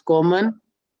 It is common.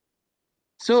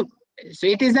 So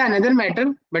it is another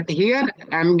matter, but here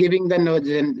I'm giving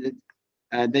the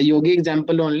yogi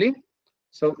example only.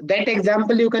 So that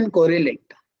example you can correlate.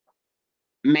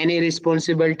 Many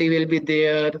responsibility will be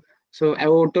there. So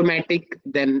automatic,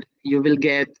 then you will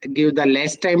give the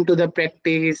less time to the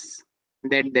practice.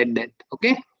 That.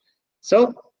 Okay.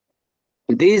 So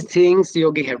these things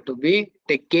yogi have to be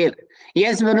take care.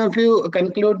 Yes, one of you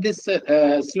conclude this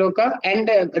sloka and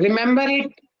remember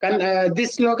it.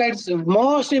 This sloka is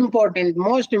most important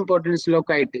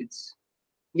sloka it is.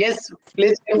 Yes,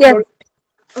 please Yes. conclude.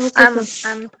 Okay, sir.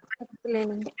 I'm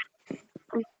explaining.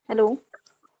 Hello.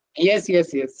 Yes.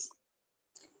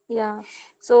 Yeah.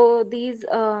 So these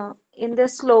in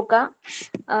this sloka,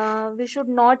 we should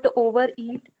not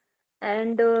overeat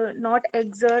and not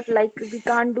exert, like we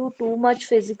can't do too much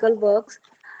physical works,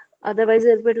 otherwise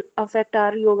it will affect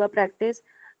our yoga practice.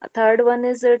 A third one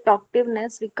is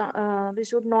talkativeness. We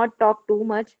should not talk too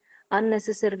much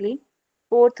unnecessarily.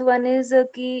 Fourth one is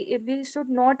ki we should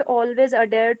not always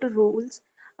adhere to rules.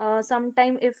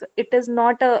 Sometime if it is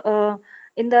not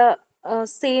in the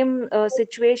same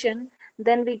situation,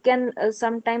 then we can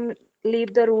sometime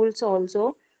leave the rules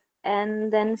also.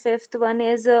 And then fifth one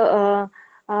is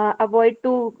avoid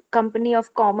to company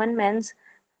of common men's.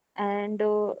 And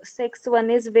sixth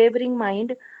one is wavering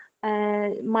mind.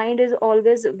 Mind is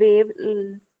always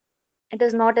it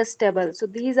is not stable. So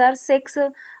these are six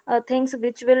things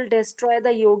which will destroy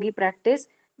the yogi practice,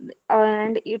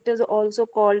 and it is also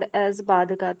called as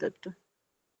Badhaka Tattva.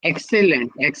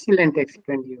 Excellent, excellent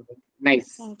explained you.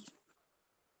 Nice. Thank you.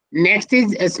 Next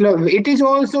is slow. It is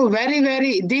also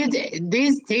very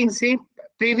these things. See,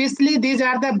 previously these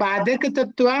are the Badhaka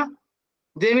Tattva.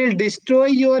 They will destroy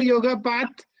your yoga path.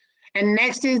 And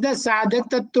next is the Sadhak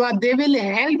Tattva. They will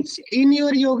help in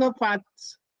your yoga path.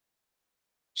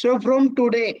 So from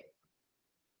today,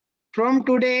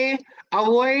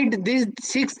 avoid these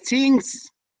 6 things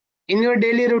in your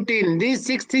daily routine. These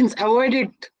 6 things, avoid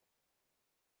it.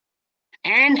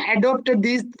 And adopt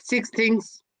these 6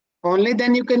 things. Only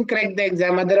then you can crack the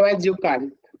exam. Otherwise, you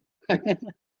can't.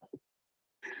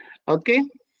 Okay.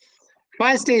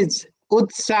 First is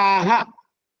Utsaha.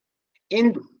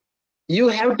 You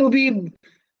have to be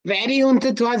very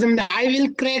enthusiasm. I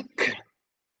will crack.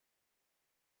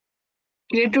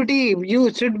 Creativity,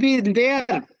 you should be there.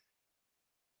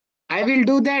 I will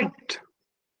do that.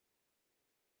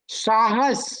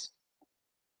 Sahas.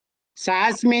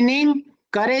 Sahas meaning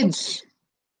courage.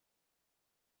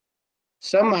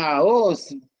 Somehow,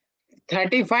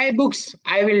 35 books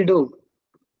I will do.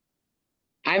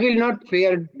 I will not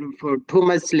fear for too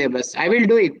much syllabus. I will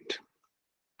do it.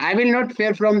 I will not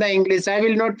fear from the English. I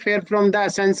will not fear from the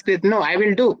Sanskrit. No, I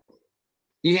will do.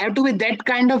 You have to be that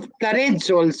kind of courage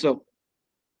also.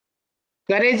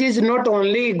 Courage is not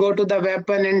only go to the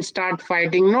weapon and start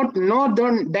fighting.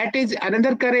 Don't. That is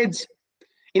another courage.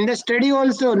 In the study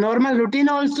also, normal routine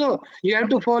also, you have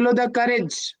to follow the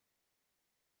courage.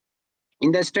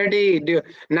 In the study,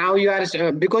 now you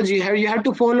are because you have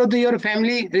to follow your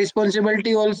family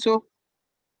responsibility also.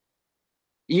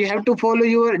 You have to follow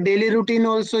your daily routine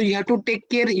also. You have to take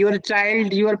care your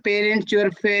child, your parents, your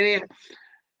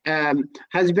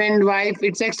husband, wife,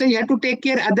 etc. You have to take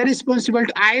care other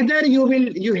responsibility. Either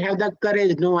you have the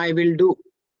courage. No, I will do.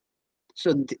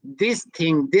 So this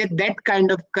thing, that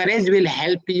kind of courage will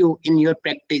help you in your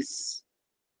practice.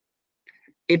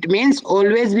 It means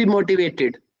always be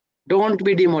motivated. Don't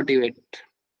be demotivated.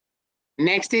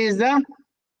 Next is the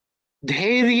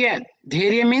Dhairya.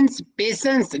 Dhairya means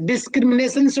patience.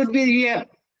 Discrimination should be here.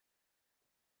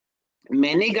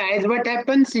 Many guys, what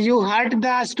happens? You heard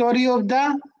the story of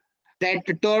that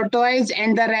tortoise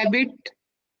and the rabbit.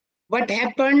 What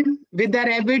happened with the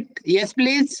rabbit? Yes,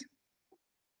 please.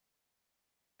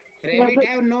 Rabbit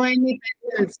have no any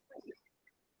patience.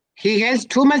 He has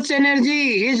too much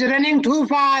energy. He's running too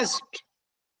fast.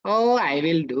 Oh, I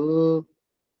will do.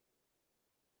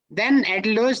 Then at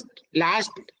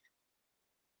last,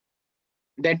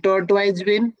 the tortoise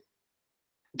win.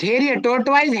 Dhairya,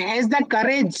 tortoise has the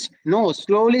courage. No,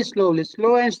 slow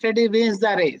and steady wins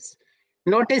the race.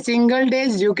 Not a single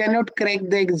days you cannot crack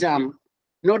the exam.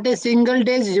 Not a single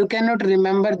days you cannot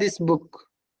remember this book.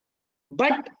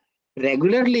 But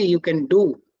regularly you can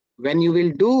do. When you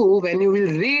will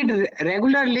read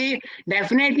regularly,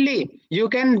 definitely you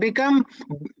can become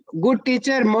good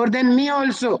teacher more than me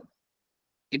also.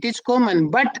 It is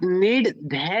common, but need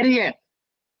dhairya,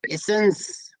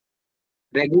 patience,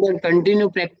 regular continue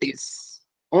practice.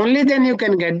 Only then you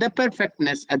can get the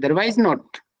perfectness, otherwise not.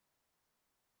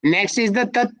 Next is the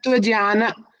Tattva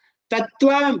Jnana.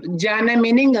 Tattva Jnana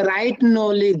meaning right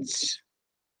knowledge.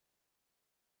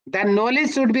 The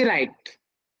knowledge should be right.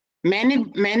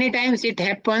 Many times it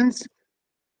happens,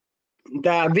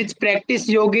 which practice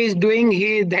yogi is doing,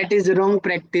 that is wrong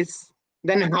practice.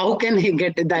 Then how can he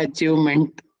get the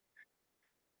achievement?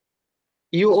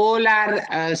 You all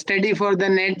are study for the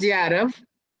NET JRF,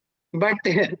 but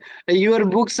your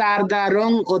books are the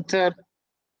wrong author.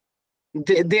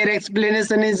 Their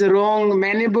explanation is wrong.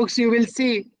 Many books you will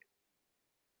see.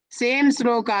 Same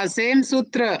sloka, same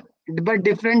sutra, but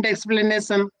different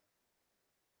explanation.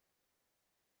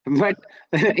 But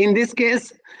in this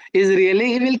case, is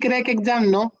really he will crack exam?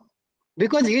 No.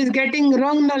 Because he is getting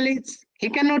wrong knowledge. He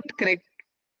cannot crack.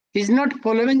 He is not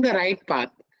following the right path.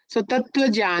 So Tattva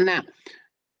Jnana,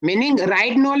 meaning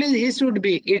right knowledge he should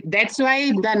be. That's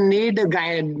why the need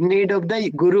of the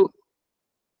Guru.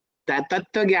 The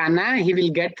Tattva Jnana he will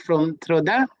get through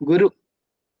the Guru.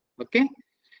 Okay.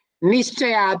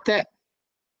 Nishchayat.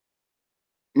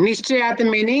 Nishchayat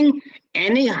meaning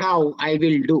anyhow I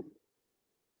will do.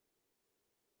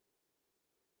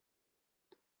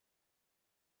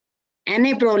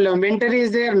 Any problem, winter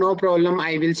is there, no problem,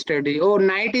 I will study. Oh,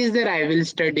 night is there, I will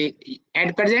study.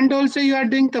 At present also you are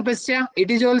doing tapasya.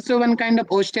 It is also one kind of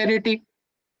austerity.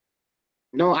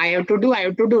 No, I have to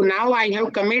do. Now I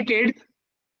have committed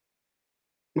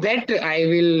that I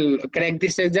will crack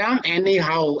this exam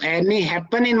anyhow. Any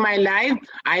happen in my life,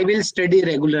 I will study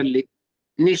regularly.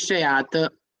 Nishayat.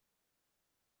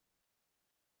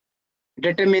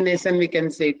 Determination, we can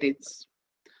say it is.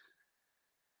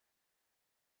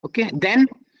 Okay, then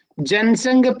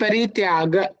Jansang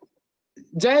Parityaga,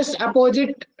 just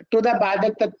opposite to the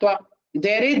Badhak Tattva.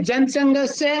 There is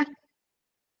Jansangasya,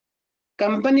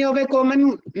 company of a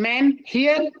common man.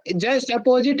 Here, just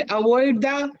opposite, avoid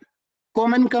the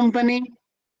common company.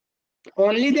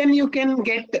 Only then you can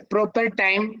get proper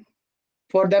time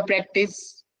for the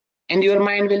practice and your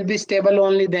mind will be stable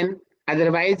only then.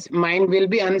 Otherwise, mind will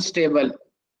be unstable.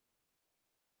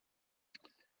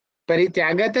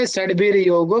 Parityagata Sadbir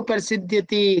Yogo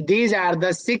Prasiddhyati. These are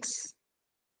the 6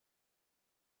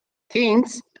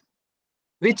 things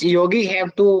which yogi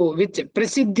have to, which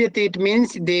prasiddhyati, it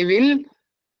means they will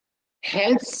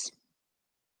helps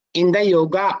in the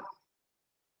yoga,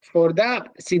 for the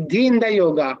siddhi in the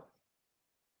yoga.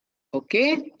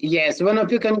 Okay, yes, one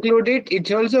of you concluded.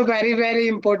 It's also very, very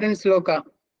important sloka.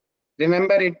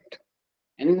 Remember it.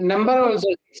 And number also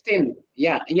 16.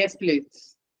 Yeah, yes,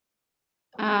 please.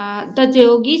 The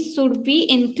yogi should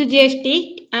be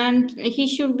enthusiastic and he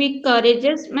should be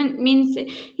courageous, means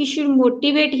he should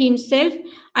motivate himself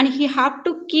and he have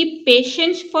to keep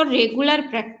patience for regular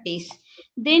practice.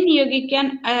 Then yogi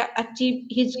can achieve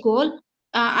his goal,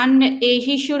 and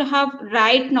he should have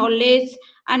right knowledge,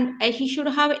 and he should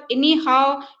have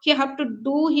anyhow he have to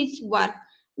do his work,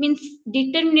 means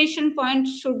determination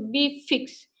points should be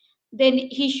fixed. Then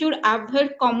he should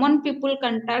avoid common people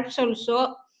contacts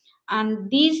also, and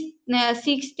these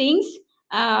 6 things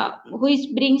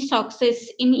which bring success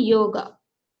in yoga.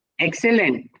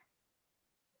 Excellent.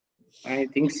 I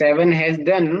think 7 has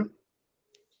done.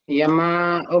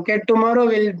 Yama. Okay, tomorrow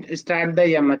we'll start the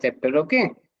Yama chapter.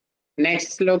 Okay.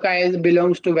 Next sloka is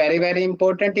belongs to very, very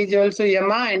important, is also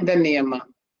Yama and the Niyama.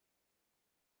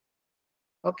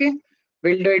 Okay,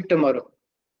 we'll do it tomorrow.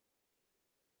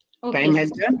 Okay. Time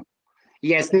has done.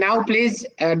 Yes, now please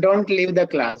don't leave the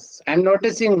class. I'm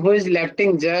noticing who is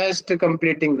lefting, just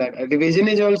completing that. Revision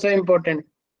is also important.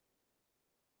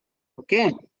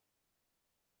 Okay.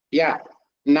 Yeah.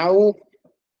 Now,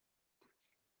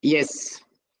 yes,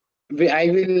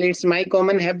 I will. It's my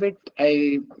common habit.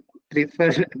 I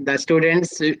prefer the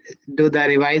students do the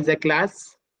revise the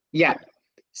class. Yeah.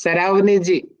 Saravani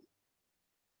ji,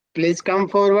 please come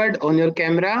forward on your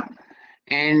camera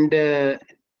and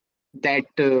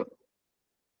that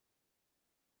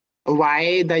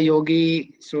why the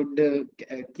yogi should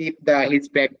keep his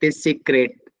practice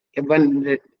secret.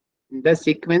 When the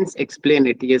sequence, explain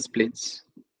it. Yes, please.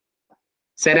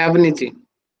 Saravani ji.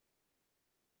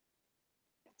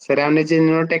 Saravani ji is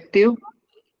not active.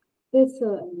 Yes,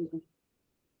 sir.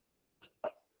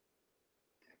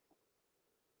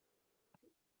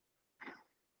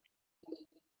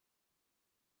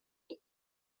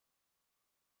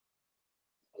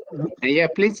 Yeah,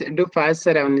 please do fast,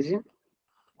 Saravani ji.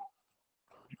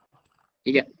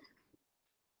 Yeah.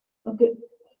 Okay.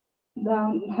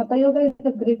 The Hatha Yoga is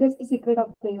the greatest secret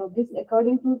of the yogis,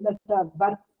 according to the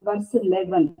verse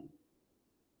 11.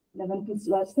 11th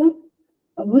verse.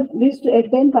 Which leads to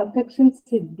attain perfection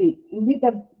siddhi.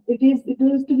 It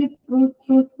is to be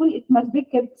truthful, it must be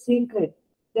kept secret.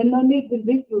 Then only it will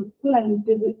be truthful, and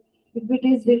if it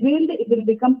is revealed, it will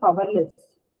become powerless.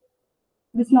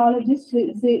 This knowledge is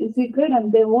secret,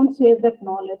 and they won't share that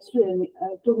knowledge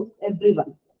to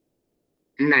everyone.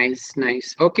 Nice,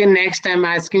 nice. Okay, next I'm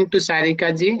asking to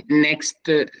Sarika ji. Next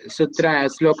sutra,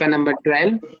 sloka number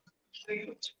 12.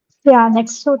 Yeah,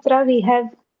 next sutra we have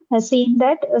seen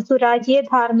that Surajye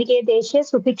Dharmike Deshe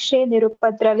Supikshe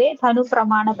Nirupadrave Dhanu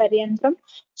Pramana Paryantram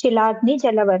Chiladni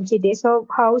Jalavarjide. So,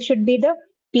 how should be the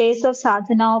place of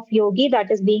sadhana of yogi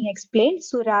that is being explained?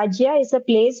 Surajya is a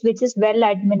place which is well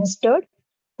administered,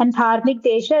 and Dharmik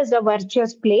Desha is a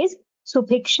virtuous place.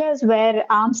 Supiksha is where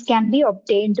alms can be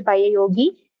obtained by a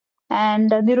yogi,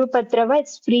 and Nirupadrava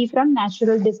is free from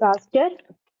natural disaster.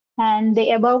 And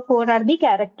the above 4 are the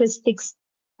characteristics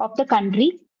of the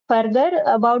country. Further,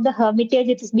 about the hermitage,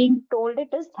 it is being told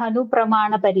it is Dhanu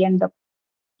Pramana Paryandam.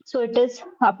 So it is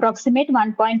approximate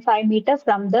 1.5 meter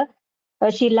from the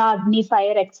Shila, Agni,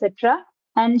 fire, etc.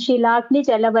 And Shila, Agni,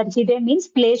 Jalavarjide means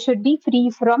place should be free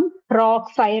from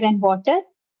rock, fire, and water.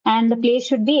 And the place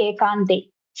should be Ekante,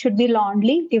 should be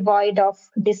lonely, devoid of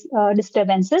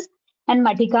disturbances. And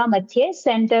Madhika Mathye,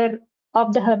 center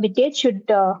of the hermitage,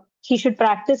 he should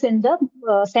practice in the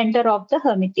center of the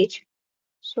hermitage.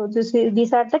 So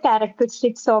these are the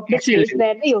characteristics of the place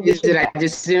where the yogi should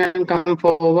practice. Rajeshri ma'am come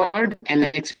forward and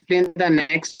explain the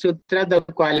next sutra, the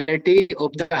quality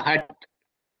of the hut.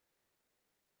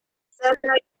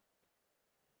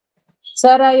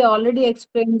 Sir, I already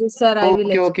explained this, sir. I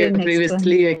will explain next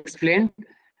previously one. explained.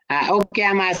 Okay,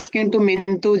 I'm asking to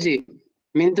Mintuji.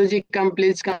 Mintuji,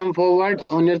 please come forward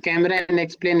on your camera and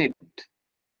explain it.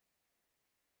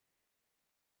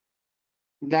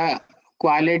 The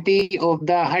quality of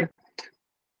the hut.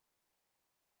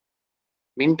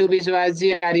 Mintu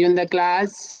Biswaji, are you in the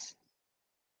class?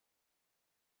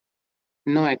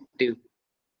 No active.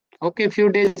 Okay,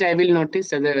 few days I will notice,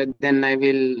 then I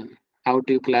will out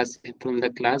you class from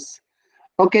the class.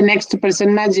 Okay, next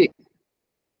Prasanna ji.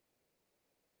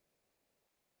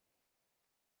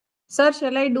 Sir,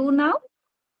 shall I do now?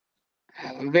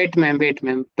 Wait ma'am.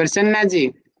 Prasanna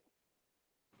ji.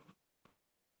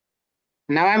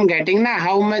 Now I'm getting now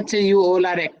how much you all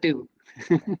are active.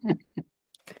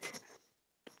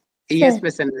 Yes,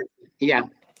 Prasanna. Yeah.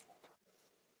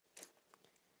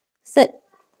 Sir,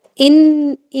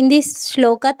 in this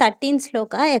shloka, 13th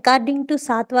shloka, according to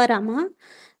Satvarama,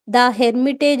 the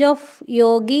hermitage of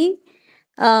yogi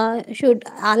should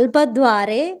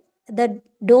alpadware, the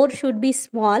door should be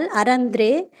small,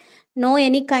 arandre, no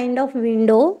any kind of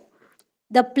window.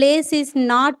 The place is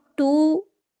not too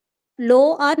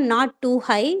low or not too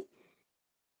high,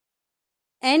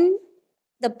 and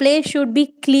the place should be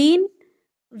clean,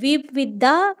 weep with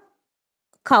the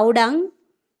cow dung.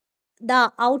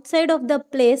 The outside of the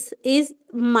place is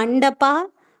mandapa,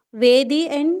 vedi,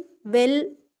 and well,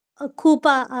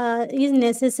 kupa is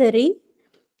necessary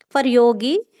for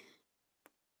yogi,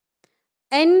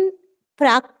 and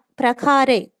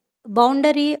prakhare,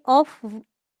 boundary of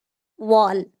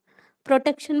wall,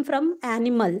 protection from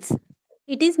animals.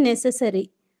 It is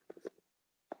necessary.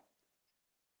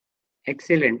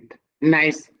 Excellent.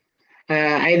 Nice.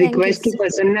 I request to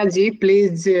Prasanna ji,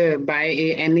 please buy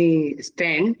any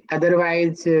stand.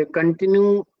 Otherwise,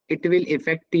 continue. It will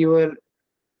affect your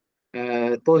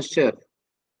posture.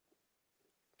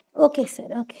 Okay, sir.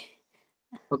 Okay.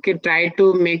 Okay, try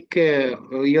to make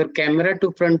your camera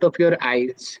to front of your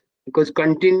eyes, because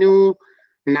continue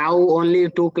now only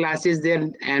 2 classes there,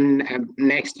 and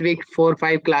next week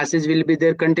 4-5 classes will be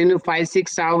there. Continue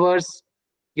 5-6 hours.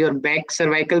 Your back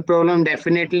cervical problem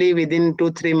definitely within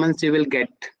 2-3 months you will get,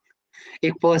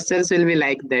 if postures will be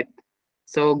like that.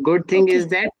 So good thing is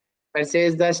that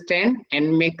purchase the stand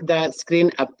and make the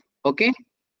screen up. Okay.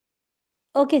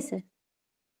 Okay, sir.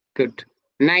 Good.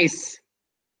 Nice.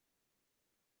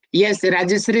 Yes,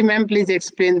 Rajeshri ma'am, please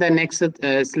explain the next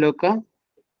sloka.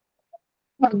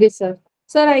 Okay, sir.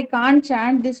 Sir, I can't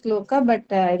chant this sloka,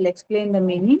 but I'll explain the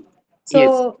meaning.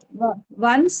 So,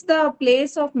 once the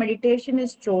place of meditation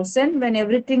is chosen, when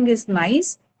everything is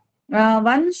nice,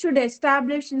 one should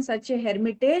establish in such a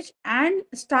hermitage and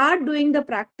start doing the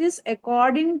practice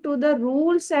according to the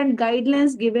rules and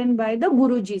guidelines given by the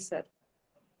Guruji, sir.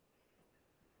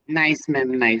 Nice,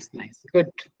 ma'am. Nice.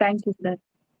 Good. Thank you, sir.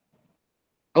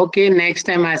 Okay, next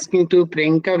I'm asking to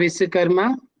Priyanka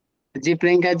Vishwakarma. Ji,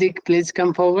 Priyanka ji, please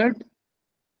come forward.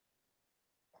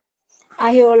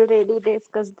 I already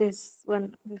discussed this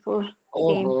one before.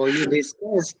 Oh, you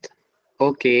discussed.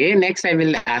 Okay, next I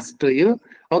will ask to you.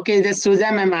 Okay, just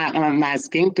Suja ma'am, I'm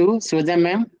asking to Suja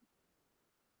ma'am.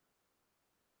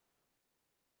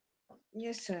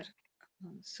 Yes, sir.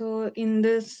 So in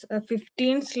this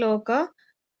 15th sloka,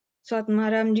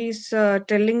 Satmaramji is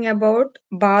telling about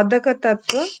Badhaka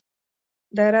Tattva.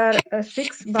 There are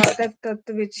 6 Badhaka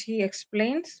Tattva which he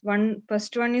explains.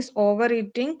 First one is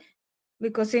overeating,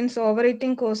 because since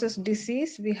overeating causes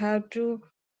disease, we have to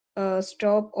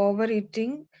stop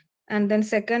overeating. And then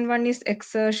second one is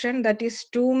exertion, that is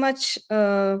too much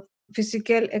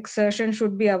physical exertion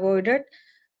should be avoided.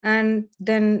 And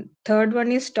then third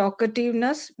one is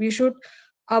talkativeness, we should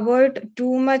avoid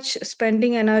too much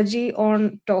spending energy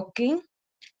on talking.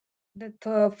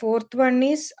 The fourth one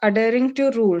is adhering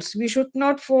to rules, we should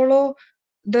not follow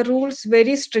the rules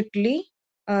very strictly.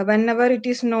 Whenever it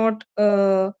is not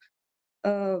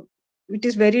it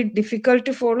is very difficult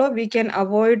to follow, we can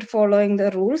avoid following the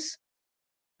rules.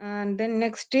 And then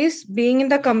next is being in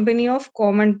the company of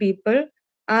common people,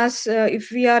 as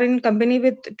if we are in company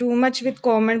with too much with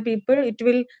common people, it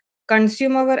will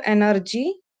consume our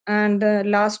energy. And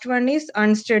last one is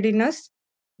unsteadiness,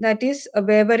 that is a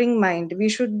wavering mind. We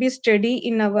should be steady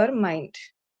in our mind.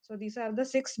 So these are the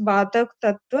 6 Badhak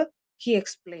Tattva he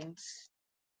explains.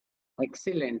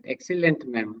 Excellent, excellent,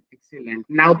 ma'am. Excellent.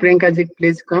 Now, Priyanka ji,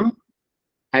 please come.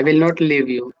 I will not leave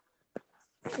you.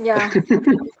 Yeah.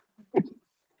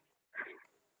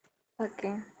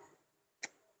 Okay.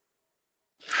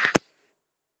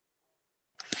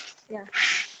 Yeah.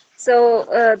 So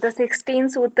the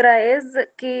 16th sutra is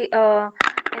ki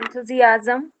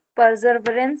enthusiasm,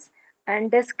 perseverance,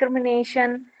 and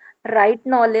discrimination, right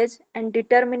knowledge, and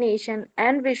determination,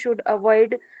 and we should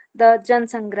avoid the Jan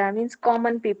Sangram, means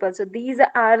common people. So these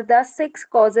are the 6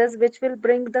 causes which will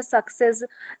bring the success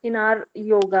in our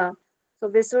yoga. So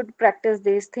we should practice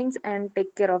these things and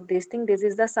take care of these things. This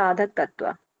is the Sadhak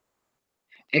Tattva.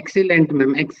 Excellent,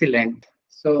 ma'am. Excellent.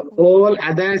 So all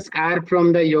others are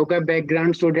from the yoga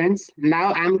background students.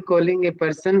 Now I'm calling a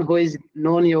person who is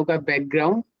non-yoga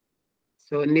background.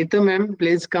 So Neetu ma'am,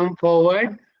 please come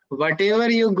forward. Whatever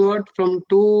you got from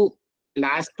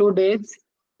last 2 days,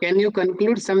 can you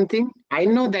conclude something? I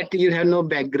know that you have no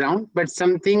background, but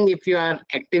something, if you are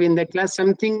active in the class,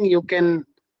 something you can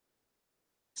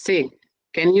say.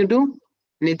 Can you do,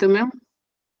 Neetu ma'am?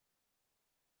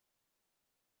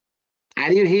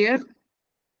 Are you here?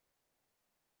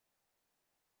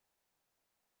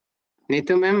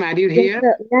 Neetu ma'am, are you here?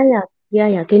 Yes, sir.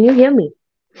 Yeah. Can you hear me?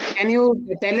 Can you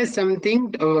tell us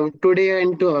something today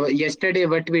and yesterday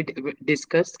what we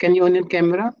discussed? Can you on your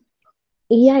camera?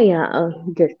 Yeah.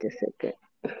 Just a second.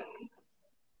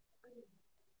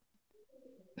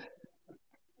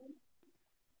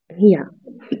 Yeah.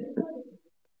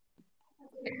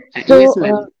 So, Yes,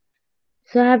 ma'am.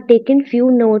 So I have taken few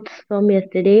notes from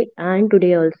yesterday and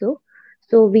today also.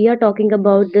 So we are talking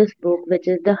about this book, which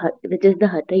is the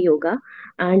Hatha Yoga,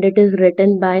 and it is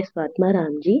written by Swatma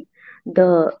Ramji.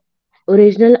 The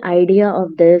original idea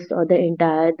of this, or the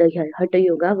Hatha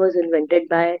Yoga, was invented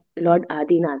by Lord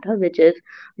Adinatha, which is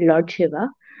Lord Shiva.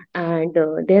 And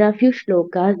there are few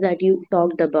shlokas that you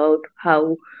talked about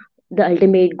how the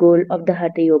ultimate goal of the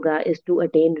Hatha Yoga is to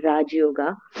attain Raj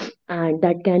Yoga, and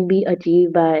that can be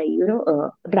achieved by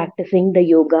practicing the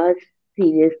yogas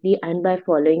seriously and by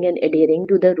following and adhering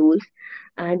to the rules.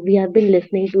 And we have been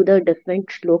listening to the different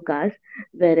shlokas,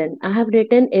 wherein I have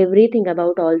written everything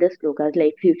about all the shlokas,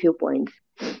 like few points.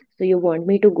 So you want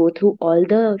me to go through all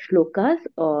the shlokas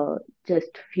or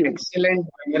just few? Excellent.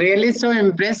 I'm really so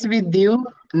impressed with you,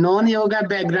 non-yoga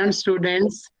background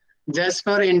students, just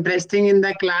for interesting in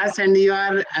the class, and you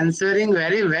are answering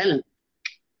very well.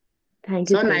 Thank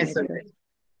you So so nice. much, sir.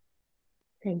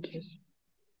 Thank you.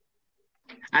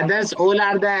 Others all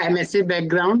are the MSc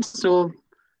background, so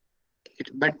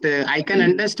but I can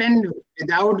understand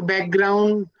without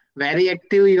background, very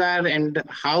active you are, and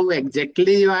how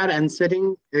exactly you are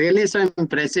answering. Really so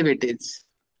impressive it is.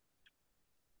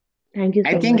 Thank you so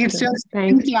I think much, it's sir. your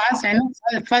Thanks. second class,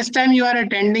 and first time you are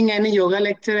attending any yoga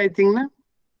lecture, I think, na?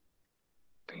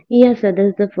 Yes, sir,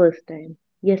 this is the first time.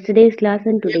 Yesterday's class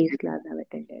and today's class I've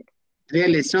attended.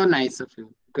 Really so nice of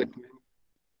you. Good.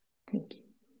 Thank you.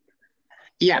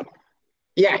 Yeah.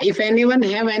 If anyone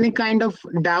have any kind of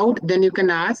doubt, then you can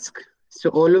ask. So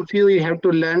all of you have to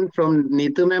learn from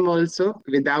Neetu ma'am also,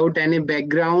 without any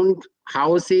background,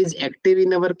 how she is active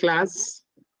in our class.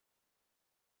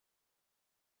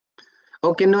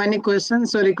 Okay, no any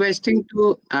questions? So requesting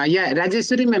to,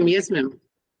 Rajeshwari ma'am, yes ma'am.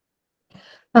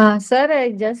 Sir,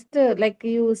 I just like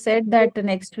you said that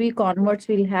next week onwards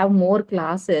we'll have more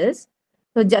classes.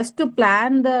 So just to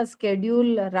plan the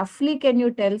schedule, roughly, can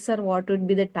you tell, sir, what would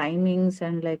be the timings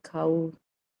and like how?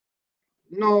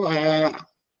 No,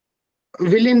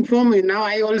 will inform you. Now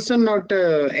I also not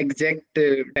exact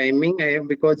timing,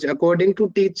 because according to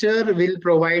teacher will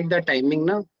provide the timing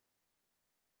now.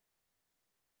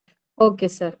 Okay,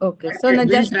 sir. Okay. So now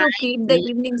just to keep the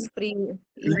evenings free.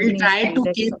 We try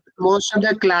to keep most of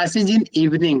the classes in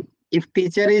evening. If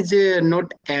teacher is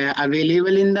not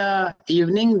available in the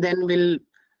evening, then we'll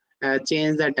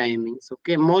change the timings.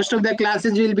 Okay, most of the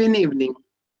classes will be in evening.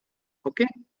 Okay.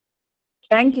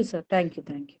 Thank you, sir. Thank you.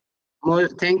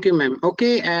 Thank you, ma'am.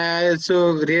 Okay,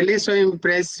 so really so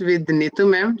impressed with Neetu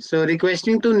ma'am. So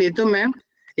requesting to Neetu ma'am,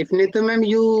 if Neetu ma'am,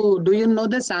 do you know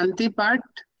the Santi part?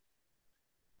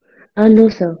 No,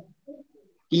 sir.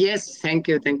 Yes, thank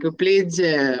you. Please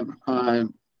do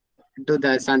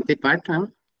the Santi part. Huh?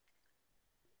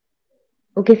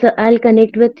 Okay, sir, I'll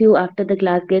connect with you after the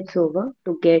class gets over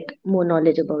to get more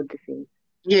knowledge about the same.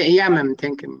 Yeah, ma'am.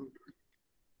 Thank you.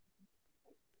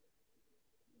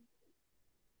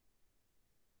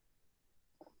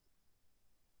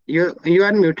 You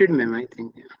are muted, ma'am, I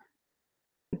think.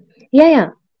 Yeah.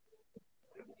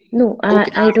 No,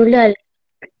 Okay. I told you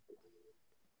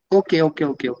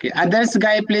Okay. Others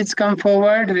guy, please come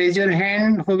forward. Raise your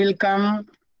hand. Who will come?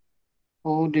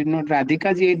 Who did not?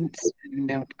 Radhika ji did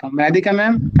not come. Radhika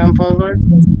ma'am, come forward.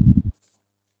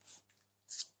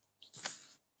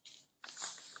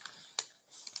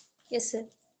 Yes, sir.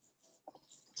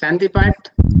 Shanti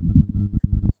Pat.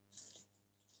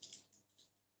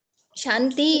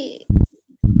 Shanti.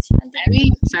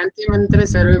 Any Shanti mantra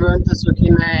sarve bhavantu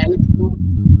sukhina.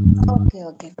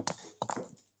 Okay.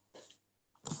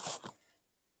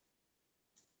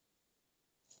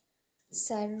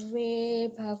 Sarve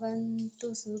bhavantu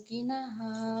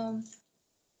sukhinah.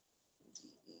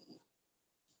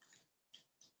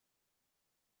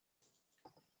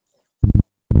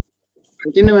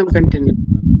 Continue, ma'am. Continue.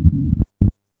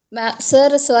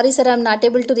 Sir, sorry, sir, I'm not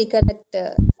able to recollect.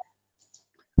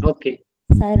 Okay.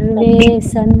 सर्वे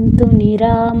सन्तु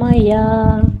निरामया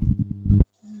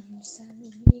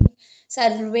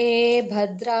सर्वे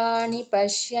भद्राणि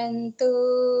पश्यन्तु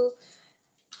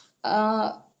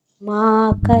मा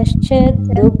कश्चित्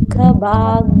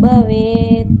दुःखभाग्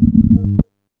भवेत्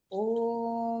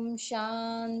ॐ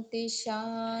शान्ति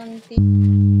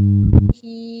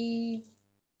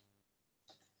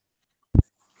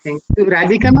Thank you.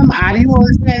 Radhika ma'am, are you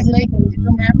also as like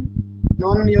ma'am,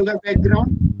 non-yoga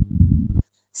background?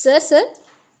 Sir?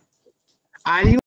 Are you